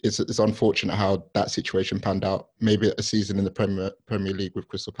think it's unfortunate how that situation panned out. Maybe a season in the Premier League with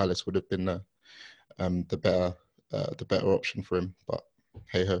Crystal Palace would have been the better option for him. But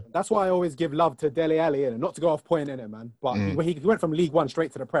hey ho. That's why I always give love to Dele Alli, innit? Not to go off point in it, man. But he went from League One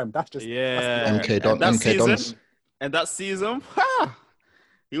straight to the Prem. That's just MK Dons. And that season,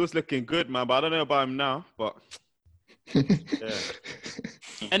 he was looking good, man. But I don't know about him now. But yeah.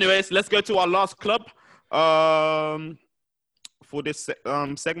 Anyways, let's go to our last club. For this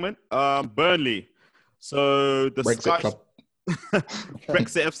segment, Burnley. So the Brexit club.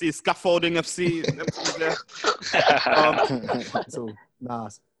 Brexit FC, Scaffolding FC.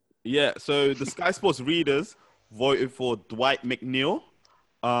 Nice. Yeah, so the Sky Sports readers voted for Dwight McNeil.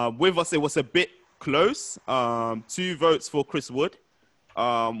 With us, it was a bit close. 2 votes for Chris Wood,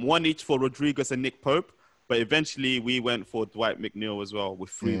 1 each for Rodriguez and Nick Pope. But eventually, we went for Dwight McNeil as well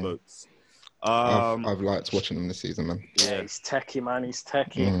with 3 votes. I've liked watching him this season, man. Yeah, he's techie, man. He's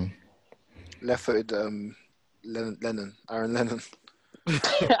techie. Left-footed Aaron Lennon. Do you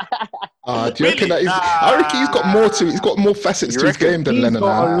reckon that I reckon he's got more facets to his game than Lennon. He's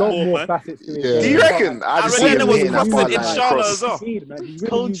got a lot more facets to his game. Do you reckon? I just see him hitting that bar as well.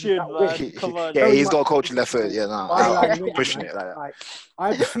 Cultured, man. Come on. Yeah, he's got a cultured left foot. Yeah, pushing it like that. Like,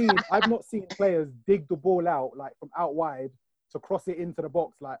 I've not seen players dig the ball out like from out wide to cross it into the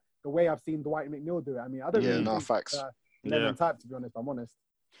box like the way I've seen Dwight McNeil do it. I mean, I don't really think facts. Lennon type, to be honest. I'm honest.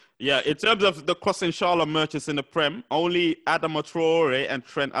 Yeah, in terms of the crossing Charlotte merchants in the Prem, only Adama Traore and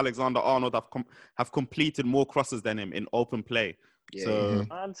Trent Alexander-Arnold have completed more crosses than him in open play. Yeah. So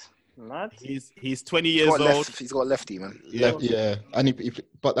Mad. He's 20 years old. He's got a lefty, man. Yeah. And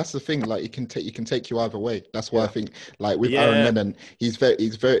but that's the thing. Like, he can take you either way. That's why I think, like with Aaron Lennon,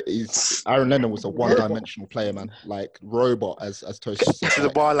 Aaron Lennon was a one-dimensional player, man. Like robot, as Toast said. To the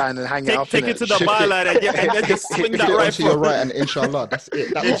bar line and hang it up. Take it to the bar line and then just swing that right to your right, and inshallah, that's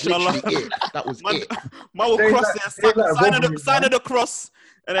it. That was literally it. That was it. Man will cross there, sign of the cross,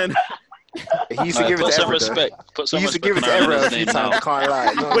 and then. He used to give it to Evra. Respect. Put some He used to respect give it to on Aaron Evra a Lennon's few name now. times. Can't lie. I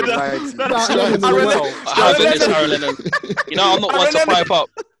have it, it's Aaron Lennon. You know, I'm not one to pipe up.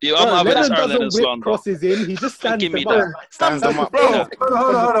 Yeah, I'm having this Lennon Aaron Lennon doesn't whip slander. crosses in. He just stands Give me them up. that. Stands them up. Bro,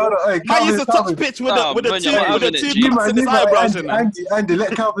 Hold on. Hey, man used to touch Calvin. pitch with Nah, the man, two you're not with the having it, two G. cuts in his eyebrows, you know. Andy,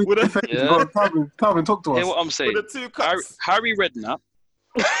 let Calvin With a- defend. Yeah. Go on, Calvin, talk to us. Hear what I'm saying? With the two cuts. Harry Redknapp,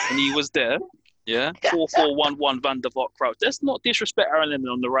 when he was there, yeah, 4-4-1-1 Van der Vaart Crouch. Let's not disrespect Aaron Lennon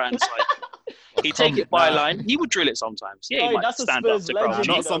on the right hand side. He'd take it by line. He would drill it sometimes. Yeah, he Oi, might that's a stand up Spurs to legend. Crouch.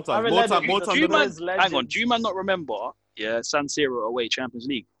 Not you know. sometimes. Aaron More Lennon, time he's a than Do you man, Spurs hang on, legend. do you man not remember, yeah, San Siro away Champions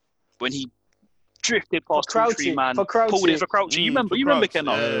League when he drifted past For 2-3 Crouchy, man, for Crouchy. pulled it for Crouchy. You remember, Ken?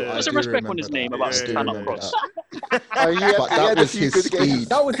 Yeah, There's a do respect on remember his that. name about Yeah, Stan yeah, up cross. But He had that a was few his good games. speed.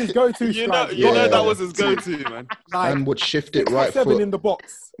 That was his go-to You know, strike. you know Yeah. that was his go-to, man. Like, And would shift it 6 right 7 foot. in the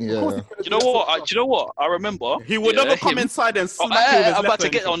box. Yeah. Of course he's gonna Do you know do what? that. Do you know what? I remember. He would yeah, never come him. inside and Oh, smack you with his I'm about left to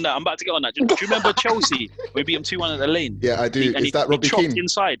hand. get on that. I'm about to get on that. Do you remember Chelsea? We beat him 2-1 at the lane. Yeah, I do. And Is that Robbie chopped Keane?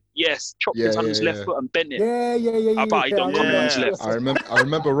 inside. Yes, chopped Yeah, it on his yeah, left yeah. foot and bent it. Yeah. I bet he don't come in on his left. I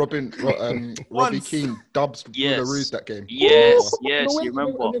remember Robbie Once. Keane dubs Yes. Rouge that game. Yes, Ooh, yes, the way you he went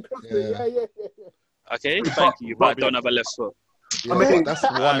remember. on the crosses, yeah. Okay, thank you. But I don't have a left foot. Yeah, I mean, but that's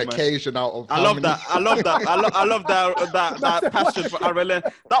one man. occasion out of. I how love many- that. I love that passion for Aaron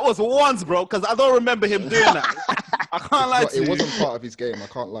Lennon. That was once, bro, because I don't remember him doing that. I can't lie to It you. wasn't part of his game. I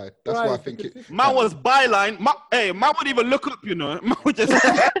can't lie. That's why I think it. Man was byline. Man would even look up, you know. Man would just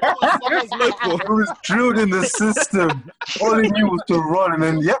someone's local. It was drilled in the system. All he knew was to run, and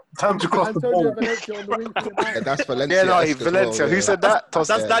then time to cross the Antonio ball. Valencia on the wing for the Yeah, night. that's Valencia. Yeah, no, as well, Valencia. yeah. Who said that? Toss.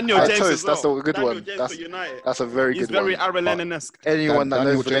 That's Daniel Hey, James Toast, as well. that's a good Daniel one. James That's for United. that's a very He's good very one. Aaron Lennon-esque. Anyone that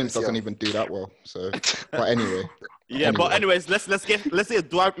Daniel knows James Valencia. doesn't even do that well. So, but anyway. Yeah, but anyways, let's get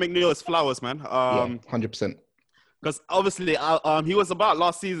Dwight McNeil's flowers, man. 100%. Because obviously, he was about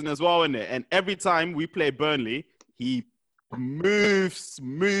last season as well, innit? And every time we play Burnley, he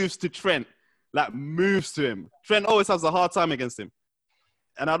moves to Trent, like moves to him. Trent always has a hard time against him,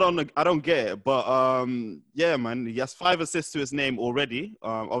 and I don't get it. But yeah, man, he has 5 assists to his name already.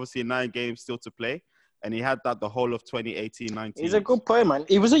 Obviously 9 games still to play, and he had that the whole of 2018-19. He's a good player, man.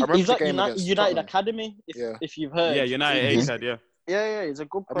 He was remember he's the at game United, against United Tottenham. Academy, if you've heard. Yeah, United Mhm. said, yeah. Yeah, he's a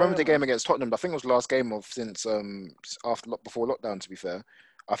good I player. remember the man. game against Tottenham. I think it was the last game of since before lockdown. To be fair,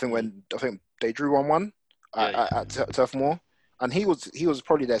 I think they drew 1-1 at Turf Moor, and he was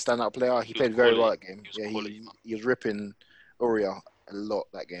probably their standout player. He played very well that game. He was quality, man. He was ripping Uria a lot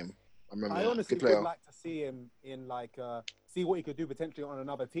that game. I remember. I honestly Good would player. like to see him in see what he could do potentially on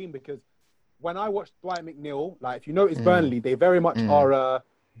another team, because when I watched Dwight McNeil, like if you notice Burnley, they very much are a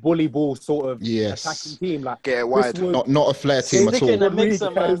bully ball sort of Yes. attacking team. Like Get it Chris wide. Wood, Not a flair team at Stick it in all. the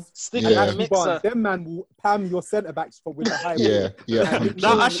mixer, man. Rodriguez, Stick Yeah. it in the Ashley Barnes, mixer. them man will pam your centre backs with a high Yeah, ball. yeah. And That 100%.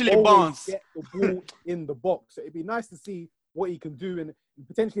 McNeil will Ashley always Barnes. get the ball in the box. So it'd be nice to see what he can do in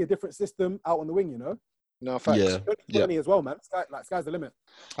potentially a different system out on the wing. You know, No facts. Yeah. he's only as well, man. Sky's the limit.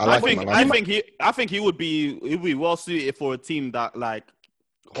 I like him. I like him. I think he would be well suited for a team that like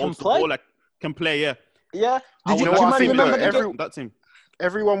holds the play? ball, like can play. Yeah, Yeah. You Did know you what I man think, remember though? the game? that team.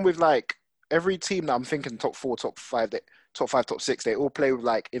 Everyone with every team that I'm thinking top 4, top 5, top 5, top 6, they all play with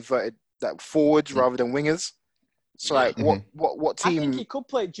inverted forwards rather than wingers. So what I think team? he could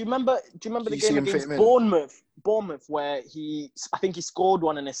play. Do you remember the you see game him fit against him in? Bournemouth where I think he scored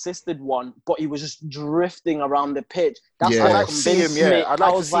one and assisted one, but he was just drifting around the pitch. That's Yeah. what I'd like to see him, convinced me. I'd like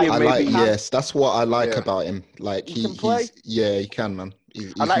I to was see like, him I maybe- like. Yes, that's what I like Yeah. about him. Like He can play. he can, man.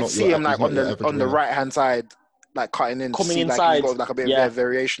 He's I like not to see your- him he's not on your the average on the winger. right hand side, cutting in, to Coming see inside. he's got a bit Yeah. of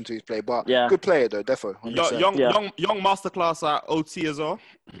variation to his play. But Yeah. good player though, defo. 100%. Young masterclass at OT as well.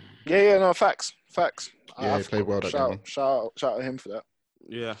 Yeah, no, facts. Yeah, he played well that game. Shout out to him for that.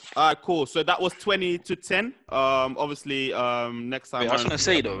 Yeah. All right, cool. So that was 20-10. Obviously, next time. Wait, I was round- gonna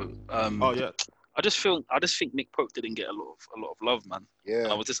say though. Oh yeah. I just think Nick Pope didn't get a lot of love, man. Yeah. And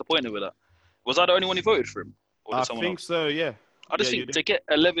I was disappointed with that. Was I the only one who voted for him? Or did I someone think else? so. Yeah. I just yeah, you think did. to get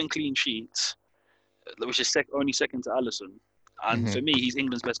 11 clean sheets, which is only second to Alisson, and Mhm. for me, he's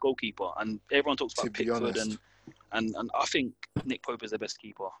England's best goalkeeper. And everyone talks To about be Pickford, honest. and I think Nick Pope is the best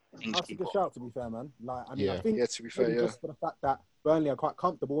keeper, English That's a keeper. good shout, to be fair, man. I Yeah. think Yeah, to be fair, maybe yeah. just for the fact that Burnley are quite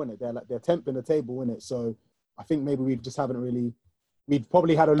comfortable in it. They're 10th in the table in it. So I think maybe we just haven't really. We'd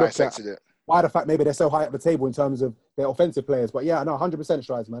probably had a look at Dissected it. why the fact maybe they're so high up the table in terms of their offensive players. But yeah, no, 100%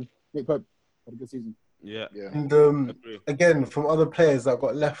 strides, man. Nick Pope had a good season. Yeah. Yeah. And Agree. again, from other players that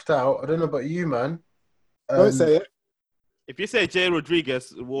got left out, I don't know about you, man. Don't say it. If you say Jay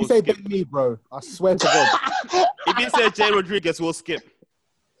Rodriguez, we'll You say skip. Ben me, bro. I swear to God. If you say Jay Rodriguez, we'll skip.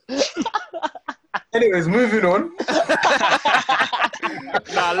 Anyways, moving on.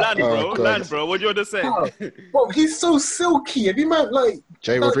 Nah, land, Oh, bro. God. What do you want to say? Oh, Bro, he's so silky. Have you man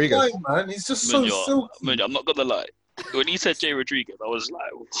Jay that Rodriguez. guy, man? He's just so Munja, silky. I'm not gonna lie. When he said Jay Rodriguez, I was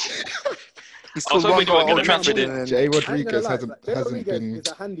like, He's I was still hoping one you were goal going Old to mention Trafford. it. And Jay I ain't gonna Rodriguez lie, hasn't Jay hasn't Rodriguez been is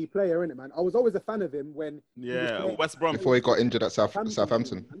a handy player, innit, man? I was always a fan of him when he was Yeah, playing West Brom. before he got injured at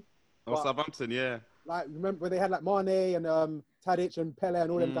Southampton. man. Oh, Southampton, yeah. Like, remember when they had like Mane and Tadic and Pele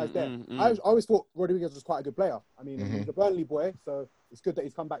and all them guys there? I always thought Rodriguez was quite a good player. I mean, he's a Burnley boy, so it's good that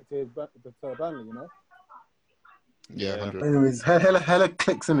he's come back to Burnley, you know? Yeah, 100. Anyways, hella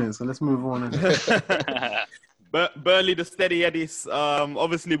clicks in it, so let's move on. Burnley, the steady Eddies.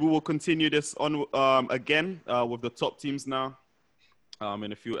 Obviously, we will continue this on again with the top teams now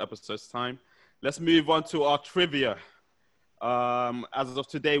in a few episodes' time. Let's move on to our trivia. As of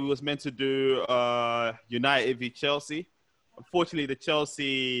today, we was meant to do United v Chelsea. Unfortunately, the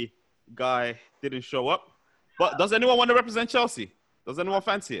Chelsea guy didn't show up. But does anyone want to represent Chelsea? Does anyone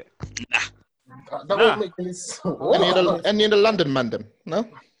fancy it? That won't make any sense. Any of the London man them? No?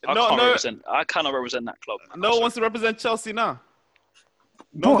 I cannot represent that club. No one wants to represent Chelsea now.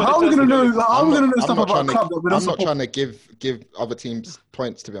 Bro, how are we gonna know? How are we gonna know stuff about a club that we don't I'm not support? trying to give other teams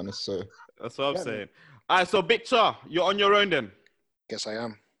points, to be honest. So That's what I'm saying. All right, so Big Char, you're on your own then. guess I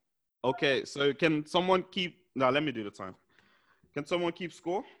am. Okay, so can someone keep... No, let me do the time. Can someone keep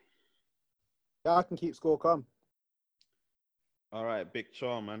score? Yeah, I can keep score calm. All right, Big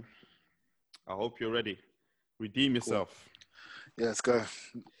Char, man. I hope you're ready. Redeem yourself. Yeah, let's go.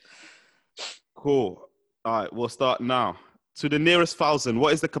 Cool. All right, we'll start now. To the nearest 1,000,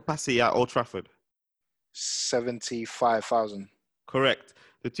 what is the capacity at Old Trafford? 75,000. Correct.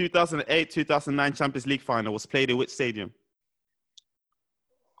 The 2008-2009 Champions League final was played in which stadium?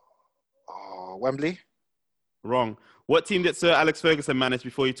 Wembley, Wrong. What team did Sir Alex Ferguson manage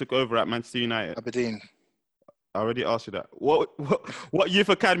before he took over at Manchester United? Aberdeen, I already asked you that. What youth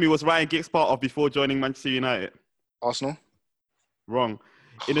academy was Ryan Giggs part of before joining Manchester United? Arsenal, Wrong.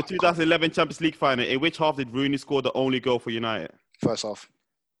 In the 2011 Champions League final, in which half did Rooney score the only goal for United? first half.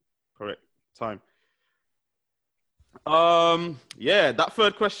 Correct. Time. Yeah, that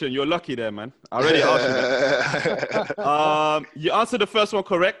third question, you're lucky there, man. I already asked you that. You answered the first one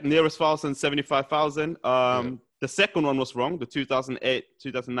correct, nearest 1,000, 75,000. The second one was wrong. The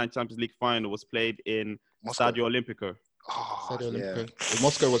 2008-2009 Champions League final was played in Moscow. Stadio Olimpico. Stadio Yeah. Olimpico.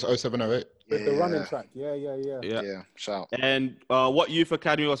 Moscow was 0708. With the running track. Yeah. Yeah. Shout. And what youth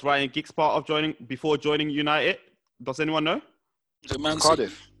academy was Ryan Giggs part of before joining United? Does anyone know? Is it Man City?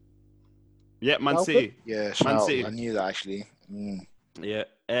 Cardiff. Yeah, Man Salford? City. Yeah, Man shout. City. I knew that actually. Yeah,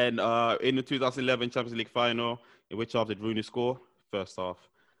 and in the 2011 Champions League final, in which half did Rooney score? First half.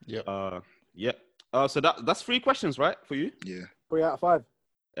 Yeah. Yeah. So that's 3 questions, right, for you? Yeah. 3 out of 5.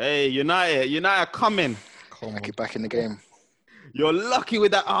 Hey, United coming. Come on. Get back in the game. You're lucky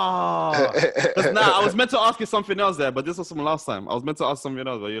with that. I was meant to ask you something else there, but this was from last time. I was meant to ask something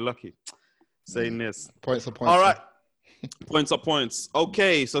else, but you're lucky. Saying this. Points are points. All right. Points are points.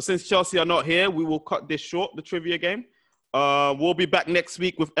 Okay, so since Chelsea are not here, we will cut this short, the trivia game. We'll be back next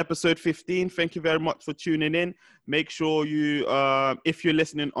week with episode 15. Thank you very much for tuning in. Make sure you, if you're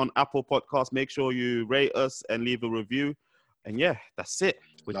listening on Apple Podcasts, make sure you rate us and leave a review. And yeah, that's it.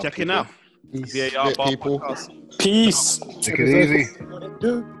 We're Love checking people. out. VAR Bar people. Podcast. Peace. Take it easy.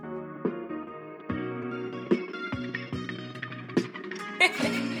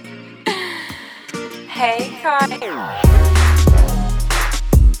 Hey, Kai.